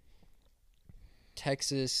like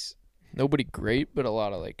Texas, Nobody great, but a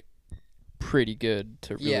lot of like pretty good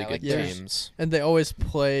to really Yeah, good like, there's- teams. And they always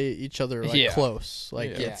play each other like Yeah. close. Like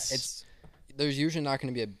Yeah. it's there's usually not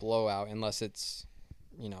going to be a blowout unless it's,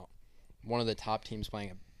 one of the top teams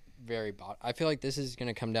playing a very bottom. I feel like this is going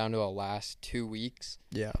to come down to a last 2 weeks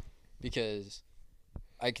yeah. because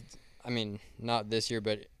not this year,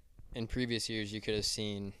 but in previous years you could have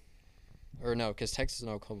seen, or no, because Texas and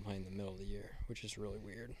Oklahoma play in the middle of the year, which is really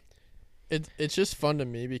weird. It's just fun to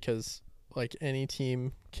me because like any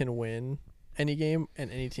team can win any game and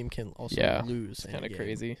any team can also Yeah, lose It's any kind of game.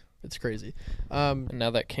 crazy. It's crazy. And now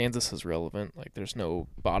that Kansas is relevant, like there's no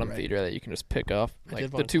bottom Right. feeder that you can just pick off. I Like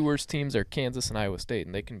did the wanna two worst teams are Kansas and Iowa State,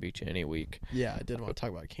 and they can beat you any week. Yeah, I did want to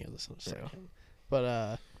talk about Kansas in a Yeah. second.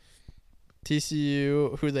 But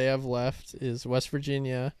TCU, who they have left is West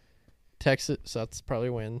Virginia, Texas, so that's probably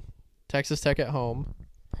a win. Texas Tech at home,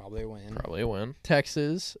 Probably a win. Probably a win.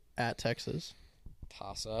 Texas at Texas,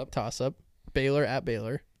 Toss up. toss up, Baylor at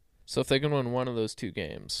Baylor. So if they can win one of those two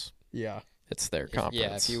games, Yeah. it's their If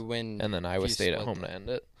conference. you win, and then Iowa you State at split home them. to end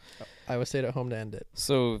it. Iowa State at home to end it.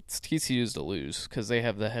 So it's TCU's to lose because they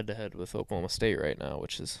have the head-to-head with Oklahoma State right now,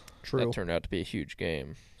 which is True. that turned out to be a huge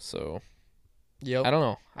game. So Yep. I don't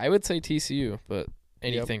know. I would say TCU, but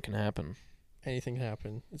anything can happen. Anything can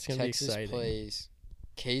happen. It's gonna Texas be exciting. plays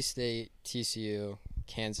K-State, TCU,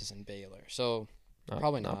 Kansas, and Baylor. So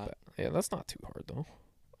Probably not. bad. Yeah, that's not too hard though.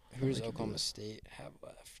 who does they can do Oklahoma it. State have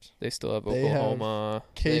left? They still have They have Oklahoma.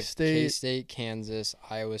 They have K-State. K-State, Kansas,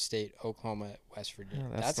 Iowa State, Oklahoma, West Yeah, Virginia.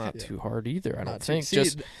 that's not yeah. too hard either. I not don't too- think. See,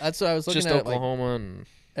 just that's what I was looking just at. Like, Oklahoma and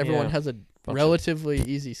everyone yeah, has a of- relatively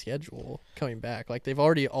easy schedule coming back. Like they've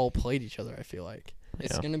already all played each other. I feel like.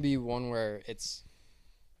 It's yeah. gonna be one where it's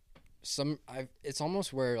it's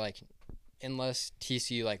almost where like unless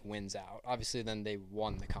TCU like wins out, obviously then they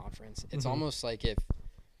won the conference. It's Mhm. almost like if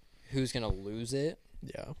who's gonna lose it,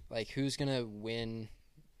 Yeah. like who's gonna win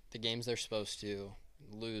the games they're supposed to,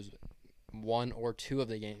 lose one or two of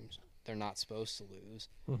the games they're not supposed to lose.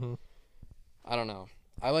 Mm-hmm. I don't know.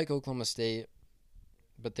 I like Oklahoma State,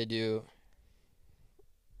 but they do.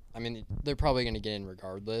 I mean, they're probably going to get in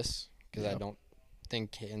regardless because I don't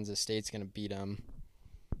think Kansas State's going to beat them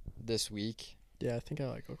this week. Yeah, I think I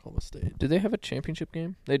like Oklahoma State. Do they have a championship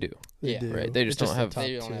game? They do. They Yeah. do. Right. They just don't the have. top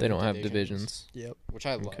They two. don't They don't have divisions. divisions. Yep. Which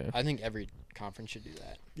I love. Okay. I think every conference should do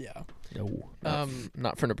that. Yeah. No. Um,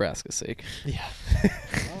 Not for Nebraska's sake. Yeah.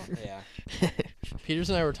 Well, yeah. Peters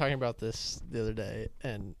and I were talking about this the other day,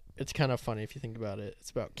 and it's kind of funny if you think about it. It's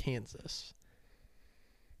about Kansas.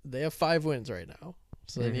 They have 5 wins right now,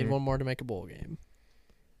 so they need Mhm. one more to make a bowl game.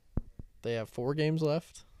 They have 4 games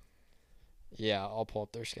left. Yeah, I'll pull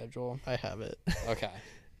up their schedule. I have it. Okay.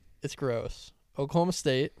 It's gross. Oklahoma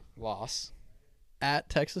State Loss. at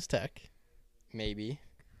Texas Tech. Maybe.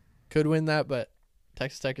 Could win that, but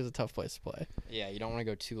Texas Tech is a tough place to play. Yeah, you don't want to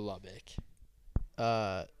go to Lubbock.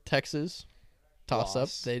 Texas, toss up.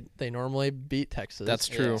 Loss. They normally beat Texas. That's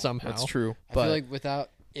true. Somehow. That's true. I But- feel like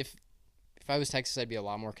without if I was Texas, I'd be a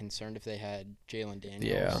lot more concerned if they had Jalen Daniels.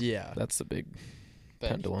 Yeah. Yeah. That's the big. But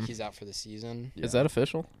pendulum. he's out for the season. Yeah. Is that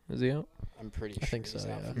official? Is he out? I'm pretty I sure think he's so,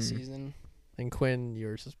 out yeah. for the Mhm. season. And Quinn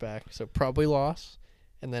Ewers is back, so probably loss,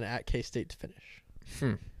 and then at K-State to finish.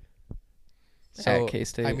 So, At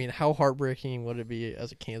K-State. I mean, how heartbreaking would it be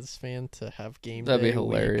as a Kansas fan to have game That'd be day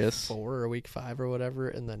hilarious. week 4 or week 5 or whatever,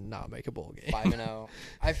 and then not make a bowl game? 5-0.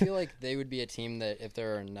 I feel like they would be a team that if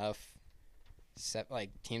there are enough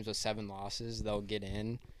teams with 7 losses, they'll get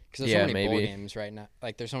in. Because there's Yeah, so many bowl maybe. games right now.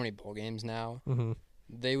 Like, there's so many bowl games now. Mm-hmm.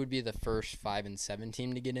 They would be the first 5-7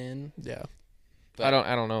 team to get in. Yeah. But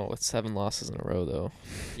I don't know. With 7 losses in a row though,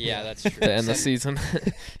 Yeah, that's true. to end the 7 season,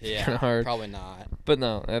 Yeah, kinda hard. probably not. But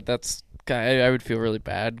no, that's. I would feel really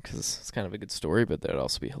bad because it's kind of a good story, but that'd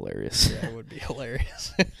also be hilarious. Yeah, it would be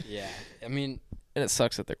hilarious. Yeah, I mean, And it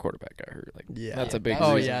sucks that their quarterback got hurt. Like Yeah. that's Yeah, a big. that's-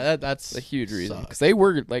 Oh, reason. yeah, that's a huge reason sucks. because they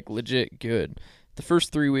were like legit good. The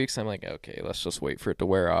first 3 weeks, I'm like, okay, let's just wait for it to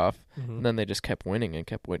wear off. Mhm. And then they just kept winning and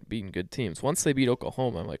kept beating good teams. Once they beat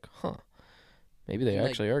Oklahoma, I'm like, maybe they Like,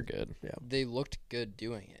 actually are good. they looked good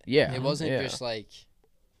doing it. Yeah, It wasn't yeah. just like,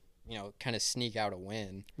 kind of sneak out a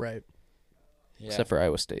win. Right. Yeah. Except for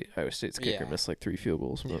Iowa State. Iowa State's kicker Yeah. missed like 3 field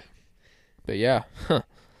goals. Yeah. But yeah, Yeah.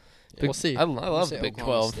 We'll see. I love say the Big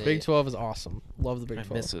Oklahoma 12. State. Big 12 is awesome. Love the Big I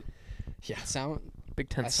 12. miss it. Yeah. Big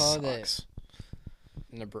 10 I saw that- sucks.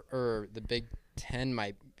 The Big Ten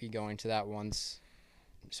might be going to that once.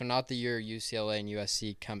 So not the year UCLA and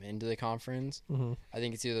USC come into the conference. Mm-hmm. I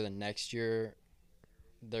think it's either the next year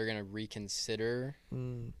they're going to reconsider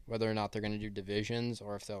Mm, whether or not they're going to do divisions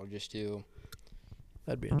or if they'll just do.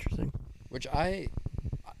 that'd be interesting.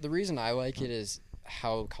 The reason I like it is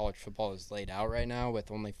how college football is laid out right now with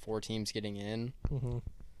only 4 teams getting in. Mm-hmm.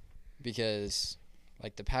 Because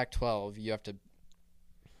like the Pac-12, you have to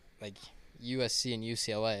USC and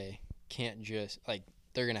UCLA can't just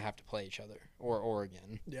they're gonna have to play each other or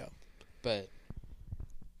Oregon. Yeah. But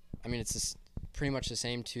I mean, it's just pretty much the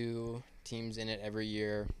same 2 teams in it every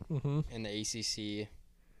year Mm-hmm. in the ACC,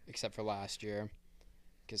 except for last year,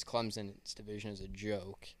 because Clemson's division is a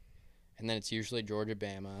joke, and then it's usually Georgia,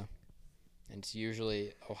 Bama, and it's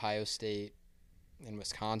usually Ohio State and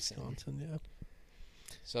Wisconsin. Yeah.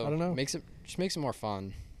 So I don't know. makes it more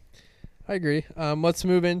fun. I agree. Let's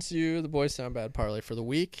move into the Boys Sound Bad parlay for the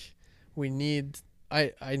week. We need.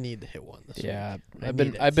 I need to hit one this Yeah, week. I've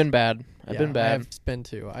been bad. I've been bad. I've been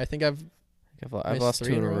 2. I think I've I've missed lost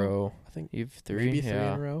 3 2 in a row. I think You've 3. maybe 3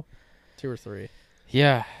 yeah. in a row. 2 or 3.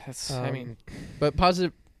 Yeah, that's. I Um, mean, But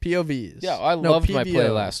positive POVs. Yeah, I No, loved my play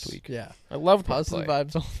PVOs. last week. Yeah. I loved my Positive play.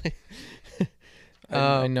 vibes only.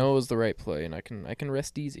 I know it was the right play, and I can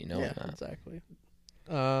rest easy knowing Yeah, that. exactly.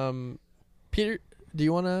 Peter, do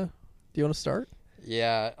you wanna start?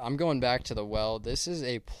 Yeah, I'm going back to the well. This is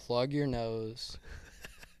a plug your nose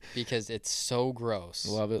because it's so gross.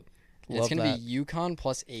 Love it. It's Love going that. to be UConn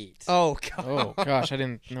plus 8 Oh god. Oh gosh, I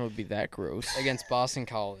didn't know it'd be that gross. against Boston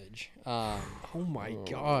College. Oh my Oh,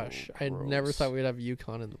 gosh. I never gross. thought we'd have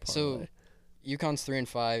UConn in the parlay. So UConn's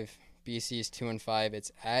 3-5, BC's 2-5.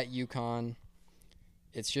 It's at UConn.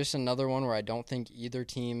 It's just another one where I don't think either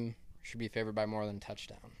team should be favored by more than a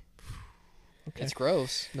touchdown. Okay. It's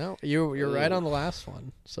gross. No, you're right Ooh. on the last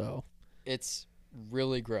one. So It's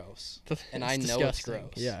really gross. And It's I know it's disgusting.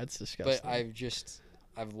 gross. Yeah, it's disgusting. But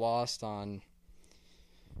I've lost on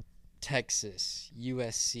Texas,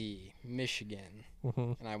 USC, Michigan,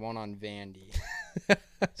 Mhm. and I won on Vandy.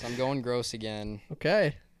 So I'm going gross again.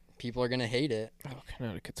 Okay, People are gonna hate it. Oh,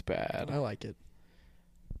 Connecticut's bad. I like it.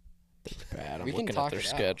 Bad. I'm We can looking at talk their it out.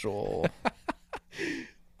 schedule.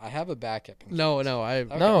 I have a backup. No, I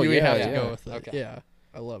No, we yeah, have to yeah. go with it. Okay. Yeah,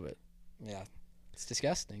 I love it. Yeah, it's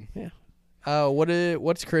disgusting.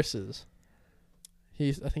 What's Chris's?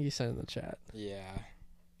 I think he sent it in the chat. Yeah.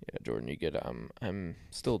 Yeah, Jordan, you get. I'm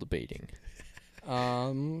still debating.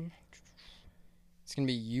 It's gonna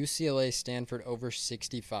be UCLA Stanford over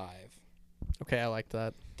 65. Okay, I like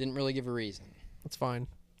that. Didn't really give a reason. That's fine.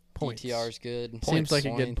 Points. DTR's good. Seems like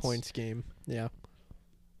a good points game. Yeah.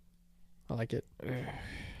 I like it.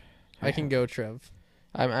 I can go, Trev.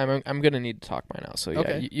 I'm gonna need to talk mine out. So yeah,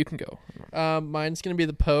 Okay. you can go. Mine's gonna be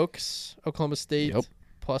the Pokes, Oklahoma State, Yep.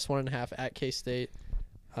 plus 1.5 at K-State.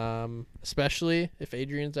 Especially if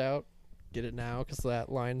Adrian's out, get it now because that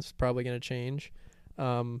line's probably gonna change.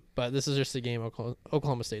 But this is just a game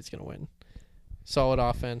Oklahoma State's gonna win. Solid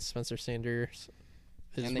offense. Spencer Sanders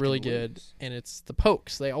is And they really can good, lose. and it's the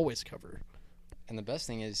Pokes. They always cover, And the best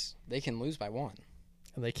thing is they can lose by 1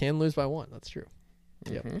 and they can lose by 1. That's true.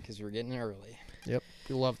 Yep. Mhm. because we're getting early. Yep,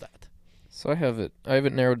 we love that. So I have it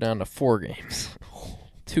narrowed down to 4 games.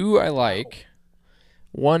 2 I like.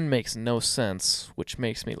 1 makes no sense, which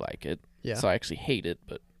makes me like it. Yeah. So I actually hate it,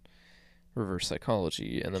 but reverse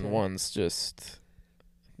psychology. And then Okay. 1's just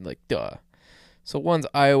like duh. So 1's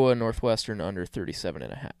Iowa Northwestern under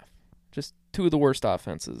 37.5. Just 2 of the worst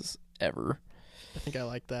offenses ever. I think I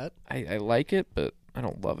like that. I like it, but I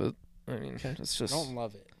don't love it. I mean, Okay. it's I just. don't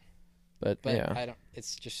love it, But but yeah. I don't.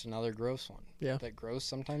 It's just another gross one. Yeah. But gross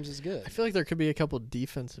sometimes is good. I feel like there could be a couple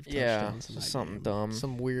defensive Yeah, touchdowns in just that something game. dumb.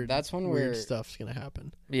 Some weird. That's one weird where- stuff's gonna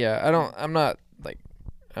happen. Yeah, I'm not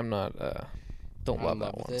don't I'm love in that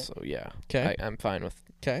love with one. it. So yeah. Okay. I'm fine with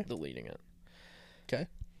Okay. deleting it. 'Kay.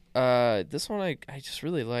 This one I just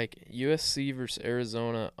really like USC versus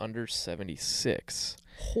Arizona under 76.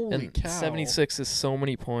 Holy And cow! 76 is so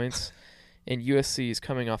many points. And USC is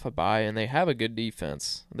coming off a bye, and they have a good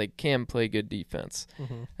defense. They can play good defense.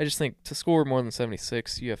 Mm-hmm. I just think to score more than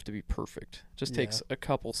 76, you have to be perfect. Just Yeah. takes a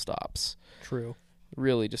couple stops. True.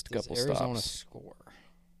 Really, just a Does couple Arizona stops. score?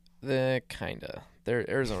 Kinda.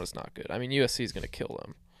 Arizona's not good. I mean, USC is going to kill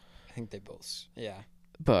them. I think they both. Yeah.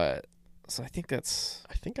 But so I think that's.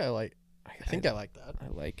 I think I like that. I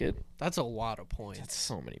like it. That's a lot of points. That's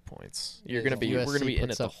so many points. It We're is gonna a be lot. we're gonna be in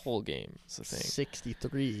puts it the up whole game. Is the thing.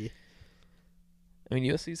 63. I mean,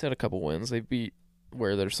 USC's had a couple wins. They've beat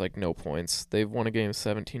where there's like no points. They've won a game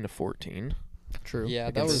 17-14 True. Yeah,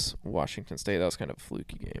 that against was. Washington State. That was kind of a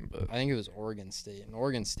fluky game, but I think it was Oregon State, and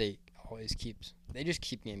Oregon State always keeps. They just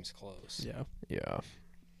keep games close. Yeah. yeah.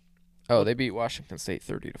 Oh, they beat Washington State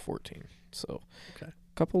 30-14. So, Okay.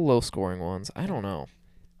 a couple low scoring ones. I don't know.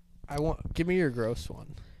 Give me your gross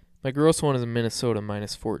one. My gross one is Minnesota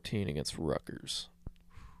minus 14 against Rutgers.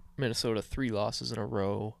 Minnesota 3 losses in a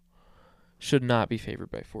row. Should not be favored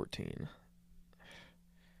by 14.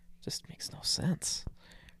 Just makes no sense.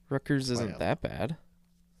 Rutgers isn't Wow. that bad.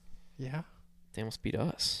 Yeah. They almost beat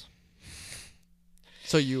us.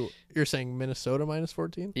 So you're saying Minnesota minus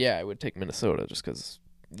 14? Yeah, I would take Minnesota just because.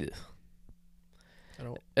 I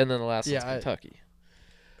don't. And then the last Yeah, one's Kentucky.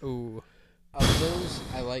 Ooh, Of those,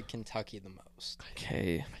 I like Kentucky the most,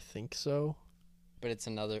 Okay. I think so. but it's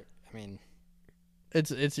another. I mean,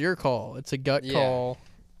 It's your call. It's a gut Yeah. call.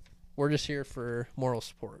 We're just here for moral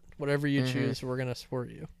support. Whatever you Mhm. choose, we're gonna support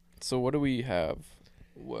you. So what do we have?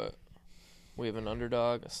 What? We have an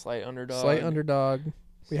underdog, a slight underdog. Slight underdog.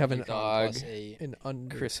 We have an UConn dog. plus 8. An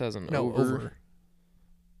under. Chris has an no over. over.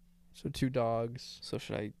 So 2 dogs. So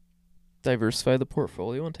should I diversify the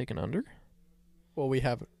portfolio and take an under? Well, we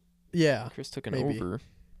have. Yeah. Chris took an maybe. over.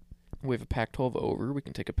 We have a Pac-12 over. We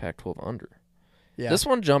can take a Pac-12 under. Yeah. This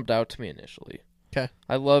one jumped out to me initially. 'Kay.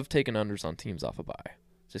 I love taking unders on teams off a bye.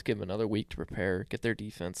 Just give them another week to prepare, get their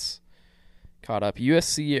defense caught up.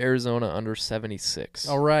 USC Arizona under 76.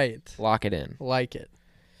 All right. Lock it in. Like it.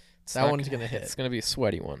 It's That not one's gonna hit. It's gonna be a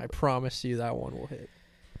sweaty one. I promise you that one will hit.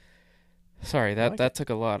 Sorry, like that took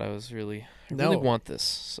a lot. I really want this.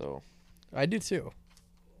 So I do too.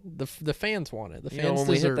 The fans want it. The you fans know, when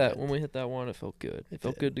we deserve hit that it. when we hit that one, it felt good. It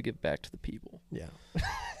felt did. good to give back to the people Yeah.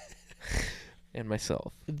 and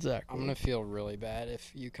myself. Exactly. I'm gonna feel really bad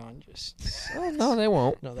if UConn just. Oh no, they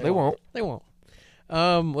won't. No, they won't. They won't.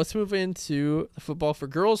 Let's move into the football for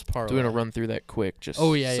girls parlay. Doing a run through that quick, just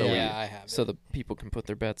Oh, yeah, so, Yeah, I have. so it. the people can put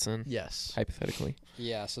their bets in Yes. hypothetically.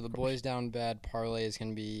 Yeah, so the boys down bad parlay is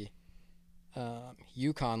gonna be.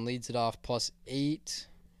 UConn leads it off plus 8,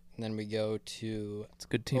 and then we go to It's a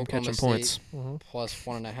good team Oklahoma catching State. points. Mm-hmm. plus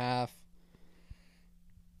 1.5.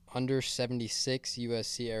 Under 76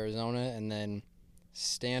 USC Arizona, and then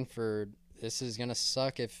Stanford. This is gonna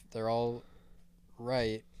suck if they're all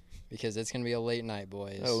right, because it's gonna be a late night,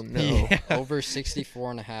 boys. Oh no, Yeah. Over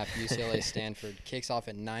 64.5 UCLA Stanford kicks off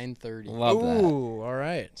at 9:30. love that. Ooh, all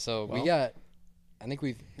right. So Well. we got I think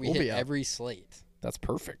we We'll hit be up. every slate. That's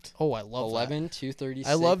perfect. Oh, I love 11, 236.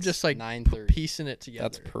 I love just like 9:30. piecing it together.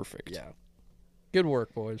 That's perfect. Yeah. Good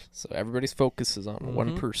work, boys. So everybody's focus is on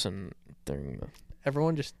one Mhm. person during the.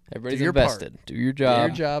 Everyone just Everybody's do your invested. Do your do your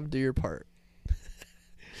job. job, do your part.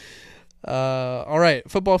 All right,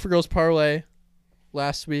 football for girls parlay.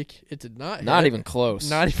 Last week it did not. Not hit. even close.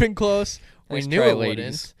 Not even close. Nice we knew try, it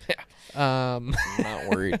ladies. wouldn't. I'm not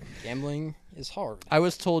worried. Gambling is hard. I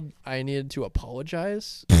was told I needed to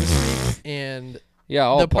apologize this week, and Yeah,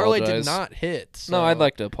 I'll the parlay apologize. did not hit. So. No, I'd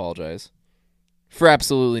like to apologize for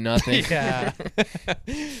absolutely nothing. Yeah.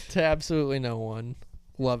 To absolutely no one.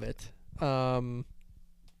 Love it.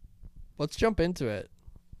 Let's jump into it.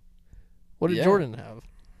 What did Yeah. Jordan have?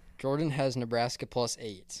 Jordan has Nebraska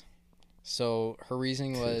 +8. So her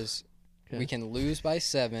reasoning was Okay. we can lose by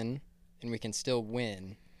 7 and we can still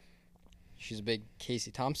win. She's a big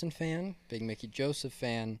Casey Thompson fan, big Mickey Joseph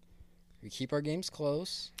fan. We keep our games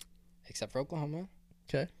close, except for Oklahoma.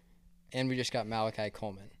 Okay. And we just got Malachi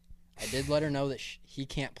Coleman. I did let her know that he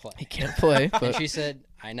can't play. He can't play, And but she said,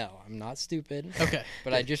 I know, I'm not stupid. Okay.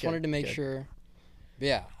 But I just wanted to make sure. But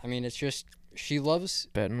yeah, I mean, it's just, she loves.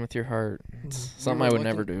 betting with your heart. It's Mhm. something were I would looking-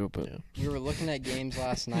 never do, but Yeah. We were looking at games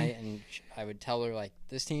last night, and I would tell her, like,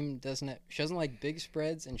 this team she doesn't like big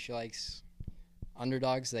spreads, and she likes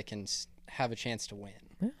underdogs that can have a chance to win.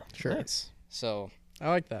 yeah, Sure. nice. So, I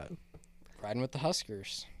like that. riding with the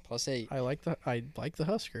Huskers, +8. I like the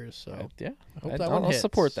Huskers, so Yeah, I hope I'd- that one I'll hits.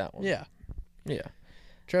 support that one. Yeah. Yeah.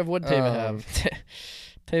 Trev, what did Tava have?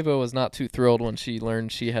 Tava was not too thrilled when she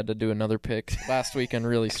learned she had to do another pick last week and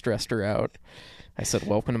really stressed her out. I said,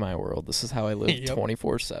 welcome to my world. This is how I live Yep.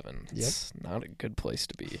 24/7. It's not a good place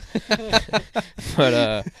to be.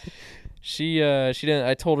 But she didn't.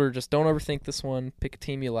 I told her, just don't overthink this one. Pick a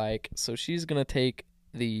team you like. So she's going to take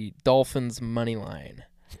the Dolphins money line.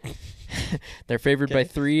 They're favored by Okay.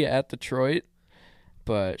 3 at Detroit.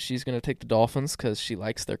 But she's going to take the Dolphins because she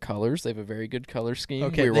likes their colors. They have a very good color scheme.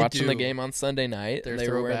 Okay, We were they watching the do. game on Sunday night. Their And they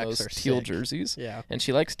were wearing throwbacks those are teal sick. jerseys. Yeah. And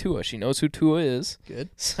she likes Tua. She knows who Tua is. Good.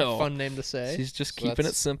 So Fun name to say. she's just So keeping it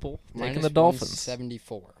that's simple. Taking minus the Dolphins.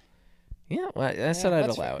 174. Yeah, well, I said I'd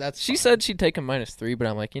that's allow fair. it. That's She fine. said she'd take a -3, but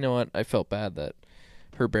I'm like, you know what? I felt bad that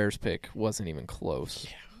her Bears pick wasn't even close.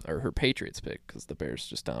 Or her Patriots pick, because the Bears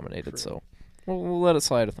just dominated. True. So we'll let it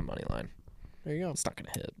slide with the money line. There you It's not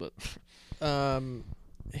going to hit, but go.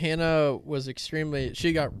 Hannah was extremely.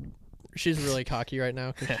 She's really cocky right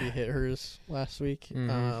now because she hit hers last week.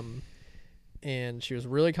 Mhm. And she was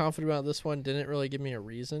really confident about this one. Didn't really give me a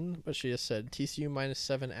reason, but she just said TCU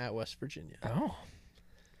 -7 at West Virginia. oh.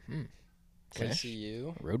 Okay.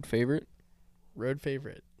 TCU. Road favorite. Road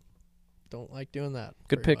favorite. Don't like doing that.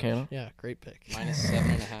 Good very pick, much. Hannah. Yeah, great pick.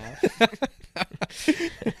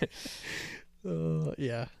 -7.5.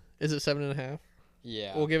 Yeah. Is it 7.5?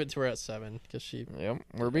 Yeah. We'll give it to her at 7 because she. Yep,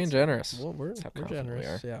 we're being generous. Well, we're That's how confident we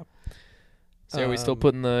generous. are. Yeah. So are we still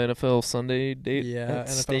putting the NFL Sunday date Yeah, at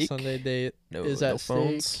NFL stake? Sunday date No, is no at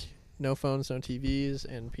phones. stake. No phones, no TVs,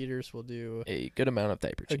 and Peters will do A good amount of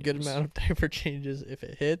diaper a changes. good amount of diaper changes if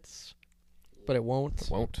it hits, but it won't.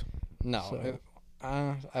 Won't. No. So-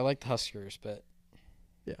 I like the Huskers, but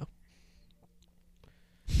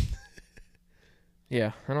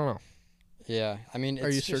Yeah, I don't know. yeah. I mean, Are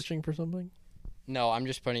you it's just- searching for something? No, I'm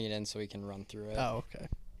just putting it in so we can run through it. Oh, okay.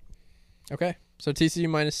 Okay, so TCU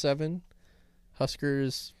 -7,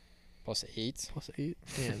 Huskers +8. +8,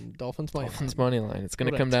 and Dolphins minus Dolphins money line. It's going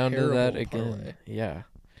What to a come down to that terrible again. parlay. Yeah.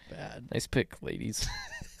 bad. Nice pick, ladies.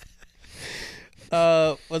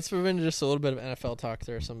 Let's move into just a little bit of NFL talk.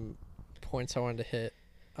 There are some points I wanted to hit.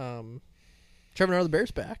 Trevor, are the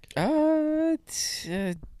Bears back?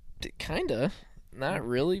 Kinda. Not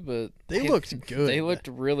really, but They looked good. They looked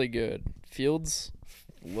really good. Fields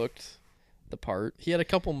looked the part. He had a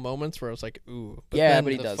couple moments where I was like, "Ooh." Yeah, then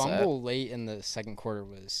but he The does fumble late in the second quarter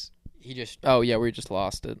was he just Oh yeah, we just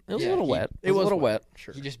lost it. It was Yeah, a little he- wet. It was a little wet.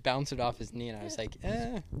 Sure. he just bounced it off his knee, and I was like,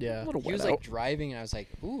 Yeah. A little He wet was out. like driving, and I was like,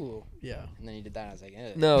 ooh, Yeah. and then he did that, and I was like,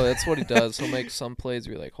 eh. No, that's what he does. He'll make some plays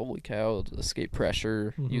where you're like, holy cow, escape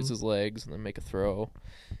pressure, Mhm. use his legs, and then make a throw.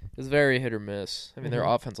 It's very hit or miss. I mean, their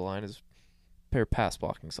Mhm. offensive line is, their pass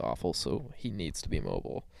blocking's awful, so he needs to be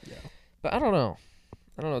mobile. Yeah. But I don't know.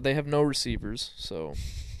 They have no receivers, so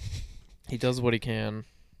he does what he can.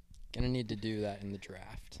 Gonna need to do that in the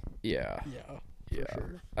draft. Yeah. Yeah. Yeah.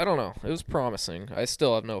 Sure. I don't know. It was promising. I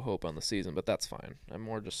still have no hope on the season, but that's fine. I'm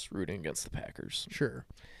more just rooting against the Packers, Sure.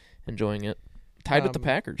 enjoying it. Tied with the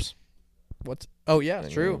Packers. What's? Oh yeah,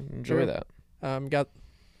 And, true. Enjoy True. that. Got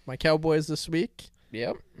my Cowboys this week.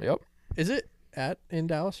 Yep. Is it in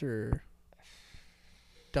Dallas or?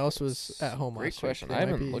 Dallas was at home Great last question. week. I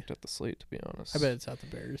haven't looked at the slate, to be honest. I bet it's at the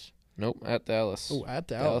Bears. Nope, at Dallas. Oh, at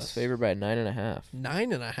Dallas Dallas. favored by 9.5.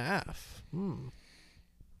 9.5.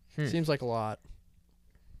 Seems like a lot.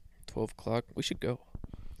 12 o'clock. We should go.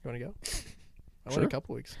 You want to go? I Sure. went a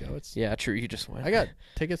couple weeks ago. Yeah, true. You just went. I got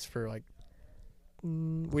tickets for like.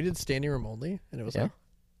 We did standing room only, and it was like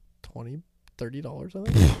 $20, $30,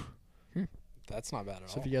 I think. That's not bad at all.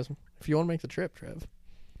 So if you want to make the trip, Trev.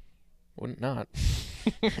 Wouldn't not.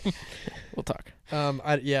 We'll talk.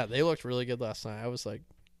 They looked really good last night. I was like,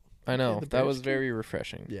 I know. the That was Bears very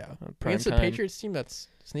refreshing. yeah. Prime Against the time. Patriots team that's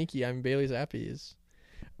sneaky. I mean, Bailey Zappi is.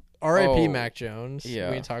 R.I.P. Oh, Mac Jones. yeah.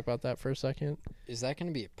 We can talk about that for a second. Is that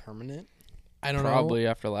going to be a permanent? I don't know. Probably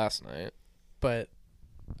after last night. But,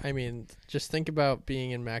 I mean, just think about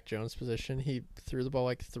being in Mac Jones' position. He threw the ball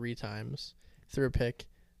like 3 times, threw a pick,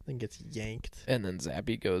 then gets yanked. And then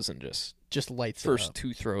Zappy goes and Just lights it first up.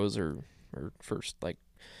 2 throws or first like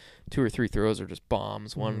 2 or 3 throws are just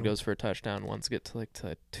bombs. One Mhm. goes for a touchdown. One's get to like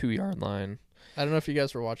to 2-yard line. I don't know if you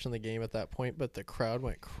guys were watching the game at that point, but the crowd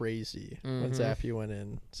went crazy when Mhm. Zappi went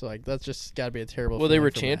in. So, like, that's just got to be a terrible Well, they feeling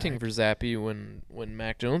were for chanting Mac. for Zappy when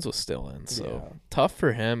Mac Jones was still in. So Yeah. tough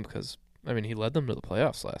for him because I mean he led them to the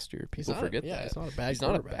playoffs last year. He's People not forget yeah, that. He's not a bad He's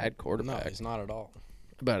not a quarterback. bad No, quarterback. he's not at all.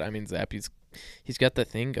 But I mean he's got the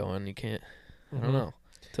thing going. You can't. I Mhm. don't know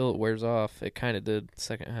till it wears off. It kind of did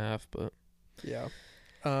second half, but Yeah.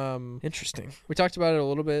 interesting. We talked about it a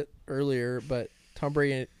little bit earlier, but Tom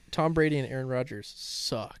Brady and Aaron Rodgers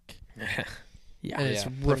suck. Yeah, And it's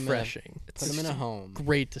Put 'em in a- refreshing. Put them in a home.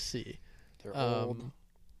 Great to see. They're old. Do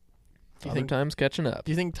you other think times catching up.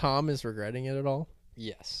 Do you think Tom is regretting it at all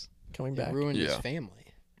Yes. coming It back? ruined his Yeah.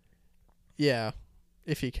 family. Yeah,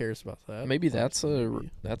 if he cares about that. Maybe Honestly,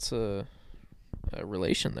 that's a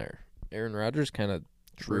relation there. Aaron Rodgers kind of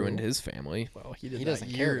ruined True. his family. Well, he did He that doesn't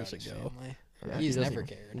care years about his ago. family. Yeah, He's he doesn't- never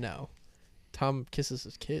cared. No, Tom kisses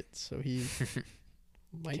his kids, so he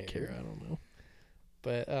might care. Care. I don't know,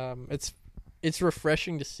 but it's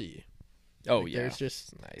refreshing to see. Oh Like, yeah, there's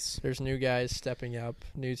just nice. there's new guys stepping up,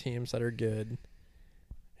 new teams that are good,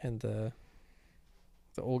 and the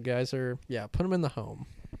old guys are put them in the home.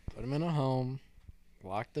 Put them in a home.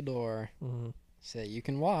 Lock the door. Mm-hmm. Say you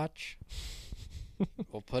can watch.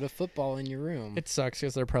 We'll put a football in your room. It sucks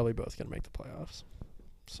because they're probably both gonna make the playoffs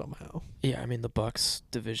somehow. Yeah, I mean the Bucks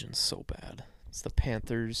division's so bad. It's the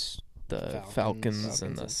Panthers, the Falcons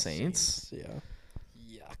and the Saints. Yeah,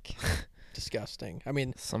 Yuck. disgusting. I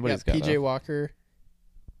mean, Somebody's yeah, got PJ Walker.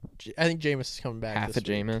 I think Jameis is coming back. half this a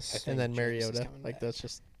week. Jameis, think And then Jameis is Mariota. coming Like back. that's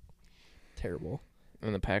just terrible.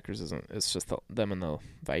 and the Packers isn't. It's just them and the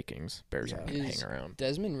Vikings. Bears aren't gonna Is- hang around.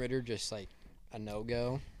 Desmond Ritter just like a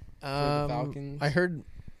no-go for the Um, Falcons? I heard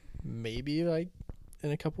maybe like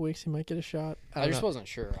in a couple weeks he might get a shot. I just wasn't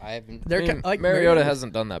sure. I haven't. They're I mean, like Mariota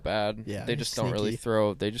hasn't done that bad. Yeah, they he's just don't really sneaky.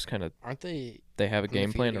 throw. They just kind of Aren't they have a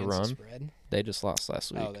game plan to undefeated against run. the spread? They just lost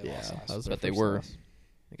last week. Oh, they Yeah, lost last that was week. their But they first were. loss.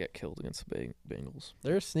 They got killed against the Bengals.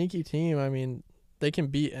 They're a sneaky team. I mean, they can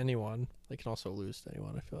beat anyone. They can also lose to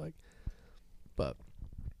anyone. I feel like, but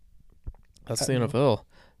That's I the don't know. NFL. it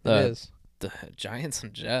The is the Giants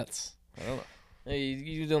and Jets. I don't know. Hey,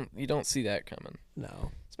 you don't see that coming.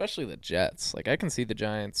 no. Especially the Jets. Like I can see the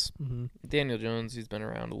Giants. Mm-hmm. Daniel Jones, he's been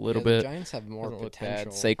around a little Yeah, bit. The Giants have more Doesn't look bad.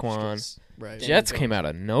 potential. Saquon. just- Right. Daniel Jets Jones. came out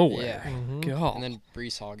of nowhere. Yeah. Mhm. God. And then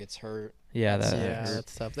Brees Hall gets hurt. yeah, that's- that Yeah, hurt.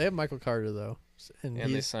 that's tough. They have Michael Carter though, and And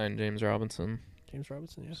they he's signed James Robinson. James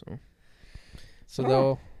Robinson. Yeah. So So Oh.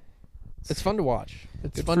 they'll. It's fun to watch.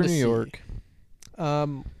 It's good fun for to New see. York.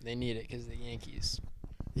 They need it because the Yankees.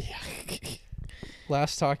 Yeah.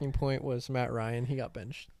 Last talking point was Matt Ryan. He got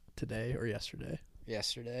benched today or yesterday,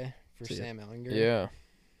 Yesterday for So, yeah. Sam Ellinger. Yeah.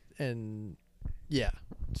 and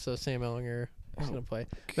so Sam Ellinger is Oh. gonna play.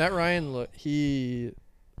 Matt Ryan looked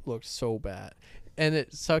so bad, and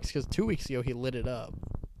it sucks because 2 weeks ago he lit it up,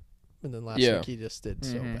 and then last Yeah. week he just did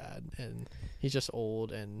so Mhm. bad, and he's just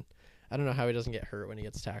old, and I don't know how he doesn't get hurt when he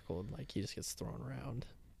gets tackled. Like he just gets thrown around,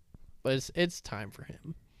 but it's time for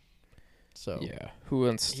him. So Yeah. Who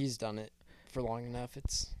wants? He's done it for long enough.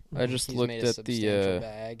 I just He's looked made a at substantial the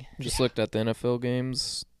bag. looked at the NFL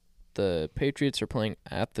games. The Patriots are playing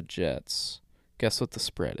at the Jets. Guess what the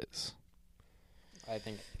spread is? I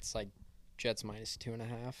think it's like Jets minus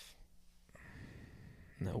 2.5.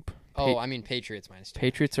 Nope. Oh, I mean Patriots minus 2.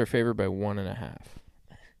 Patriots are favored by 1.5.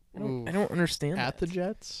 I Oof. don't understand at the that.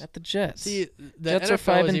 Jets. At the Jets. See, the Jets are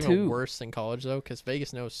NFL is 5-2. even worse than college though, because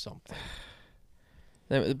Vegas knows something.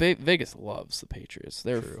 Vegas loves the Patriots.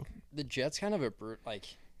 They're True. The Jets kind of a brute. Like,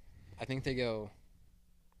 I think they go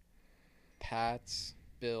Pats,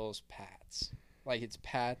 Bills, Pats. Like it's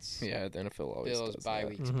Pats. Yeah, the NFL always Bills does bye that.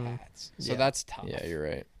 weeks Pats. So Yeah. that's tough. Yeah, you're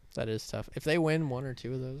right. That is tough. If they win one or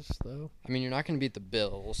two of those, though, I mean, you're not going to beat the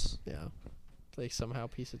Bills. yeah, if they somehow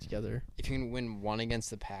piece it together, If you can win one against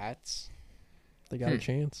the Pats, they got a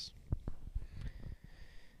chance.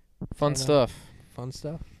 Fun I know. stuff. Fun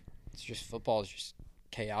stuff. it's just football is just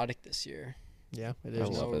chaotic this year. Yeah, it I is. There's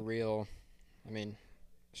love no it. real. I mean,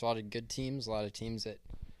 there's a lot of good teams, a lot of teams that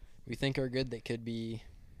we think are good that could be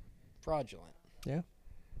fraudulent.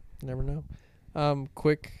 Never know.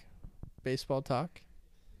 Quick baseball talk.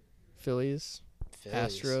 Phillies,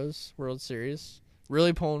 Phillies. Astros, World Series.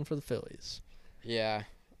 Really pulling for the Phillies. Yeah,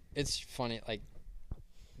 it's funny. Like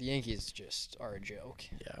the Yankees just are a joke.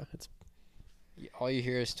 Yeah, it's All you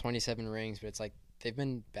hear is 27 rings, but it's like they've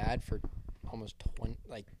been bad for almost 20.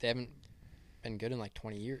 Like they haven't been good in like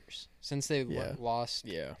 20 years since they Yeah. lost.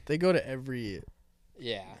 Yeah. they go to every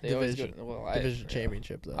Yeah, They always division go, well, division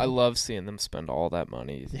championship though. I love seeing them spend all that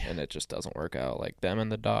money, Yeah. and it just doesn't work out. Like them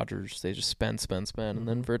and the Dodgers, they just spend, and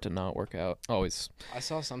then for it to not work out, always I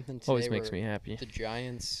saw something today always makes where me happy. the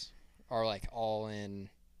Giants are like all in.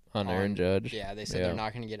 On Aaron Judge. Yeah, they said Yeah. they're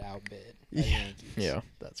not going to get outbid by the Yeah. Yankees. Yeah.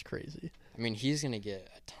 That's crazy. I mean, he's going to get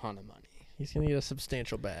a ton of money. He's gonna get a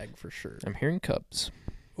substantial bag for sure. I'm hearing Cubs.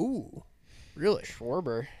 Ooh, really?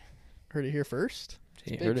 Schwarber, Heard it here first.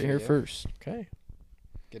 You big heard it for here you. first. Okay.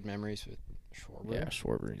 good memories with Schwarber. Yeah,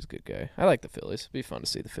 Schwarber, he's a good guy. I like the Phillies. It'd be fun to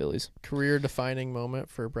see the Phillies. Career-defining moment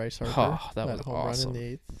for Bryce Harper. Oh, that was home awesome. run in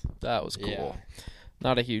the eighth. That was cool. Yeah.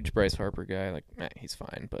 Not a huge Bryce Harper guy. Like, he's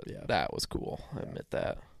fine, but Yeah. that was cool. I admit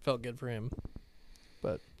that. Felt good for him.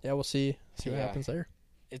 But yeah, we'll see what Yeah. happens there.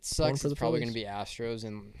 It sucks. for the It's probably going Phillies. to be Astros,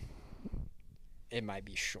 and it might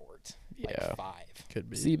be short. Yeah. Like 5. Could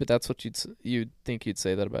be. See, but that's what you'd think you'd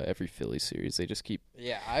say that about every Phillies series. They just keep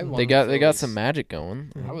Yeah, I want they the got Phillies- some magic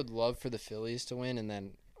going. I would love for the Phillies to win, and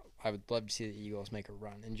then I would love to see the Eagles make a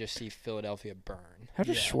run and just see Philadelphia burn. How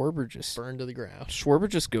does Yeah. Schwarber just Burned to the ground. Schwarber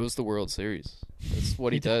just goes to the World Series? That's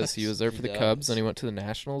what he, He does. He does. was there He for the does. Cubs, and he went to the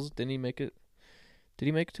Nationals. Didn't he make it? Did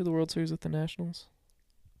he make it to the World Series with the Nationals?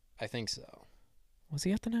 I think so. Was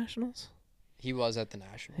he at the Nationals? He was at the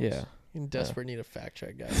Nationals. Yeah. In desperate need of fact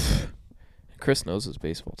check, guys. Chris knows his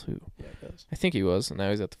baseball too. Yeah, it does. I think he was, and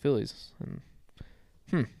now he's at the Phillies.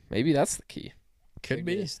 And maybe that's the key. Could Get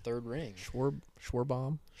be. his third ring.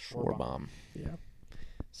 Schwarbaum. Schwarbaum. Yeah.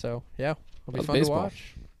 So yeah, it'll be Love fun baseball. to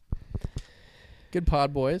watch. Good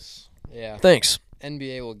pod, boys. Yeah. Thanks.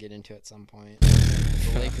 NBA we'll get into at some point.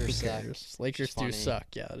 The Lakers Who suck. cares? Lakers do funny. suck.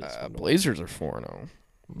 Yeah, it is fun to Blazers are 4-0.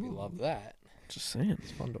 We love that. Just saying.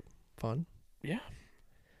 It's fun. Yeah.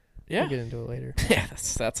 We'll get into it later. Yeah,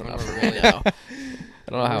 that's When enough we're for me really- now. I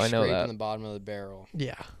don't know how We're I know scraping that. the bottom of the barrel.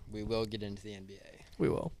 Yeah, We will get into the NBA. we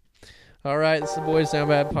will. All right, this is the Boys Down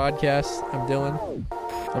Bad podcast. I'm Dylan.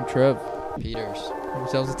 I'm Trev. Peters. Have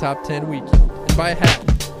yourselves a top 10 week. And buy a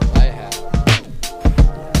hat.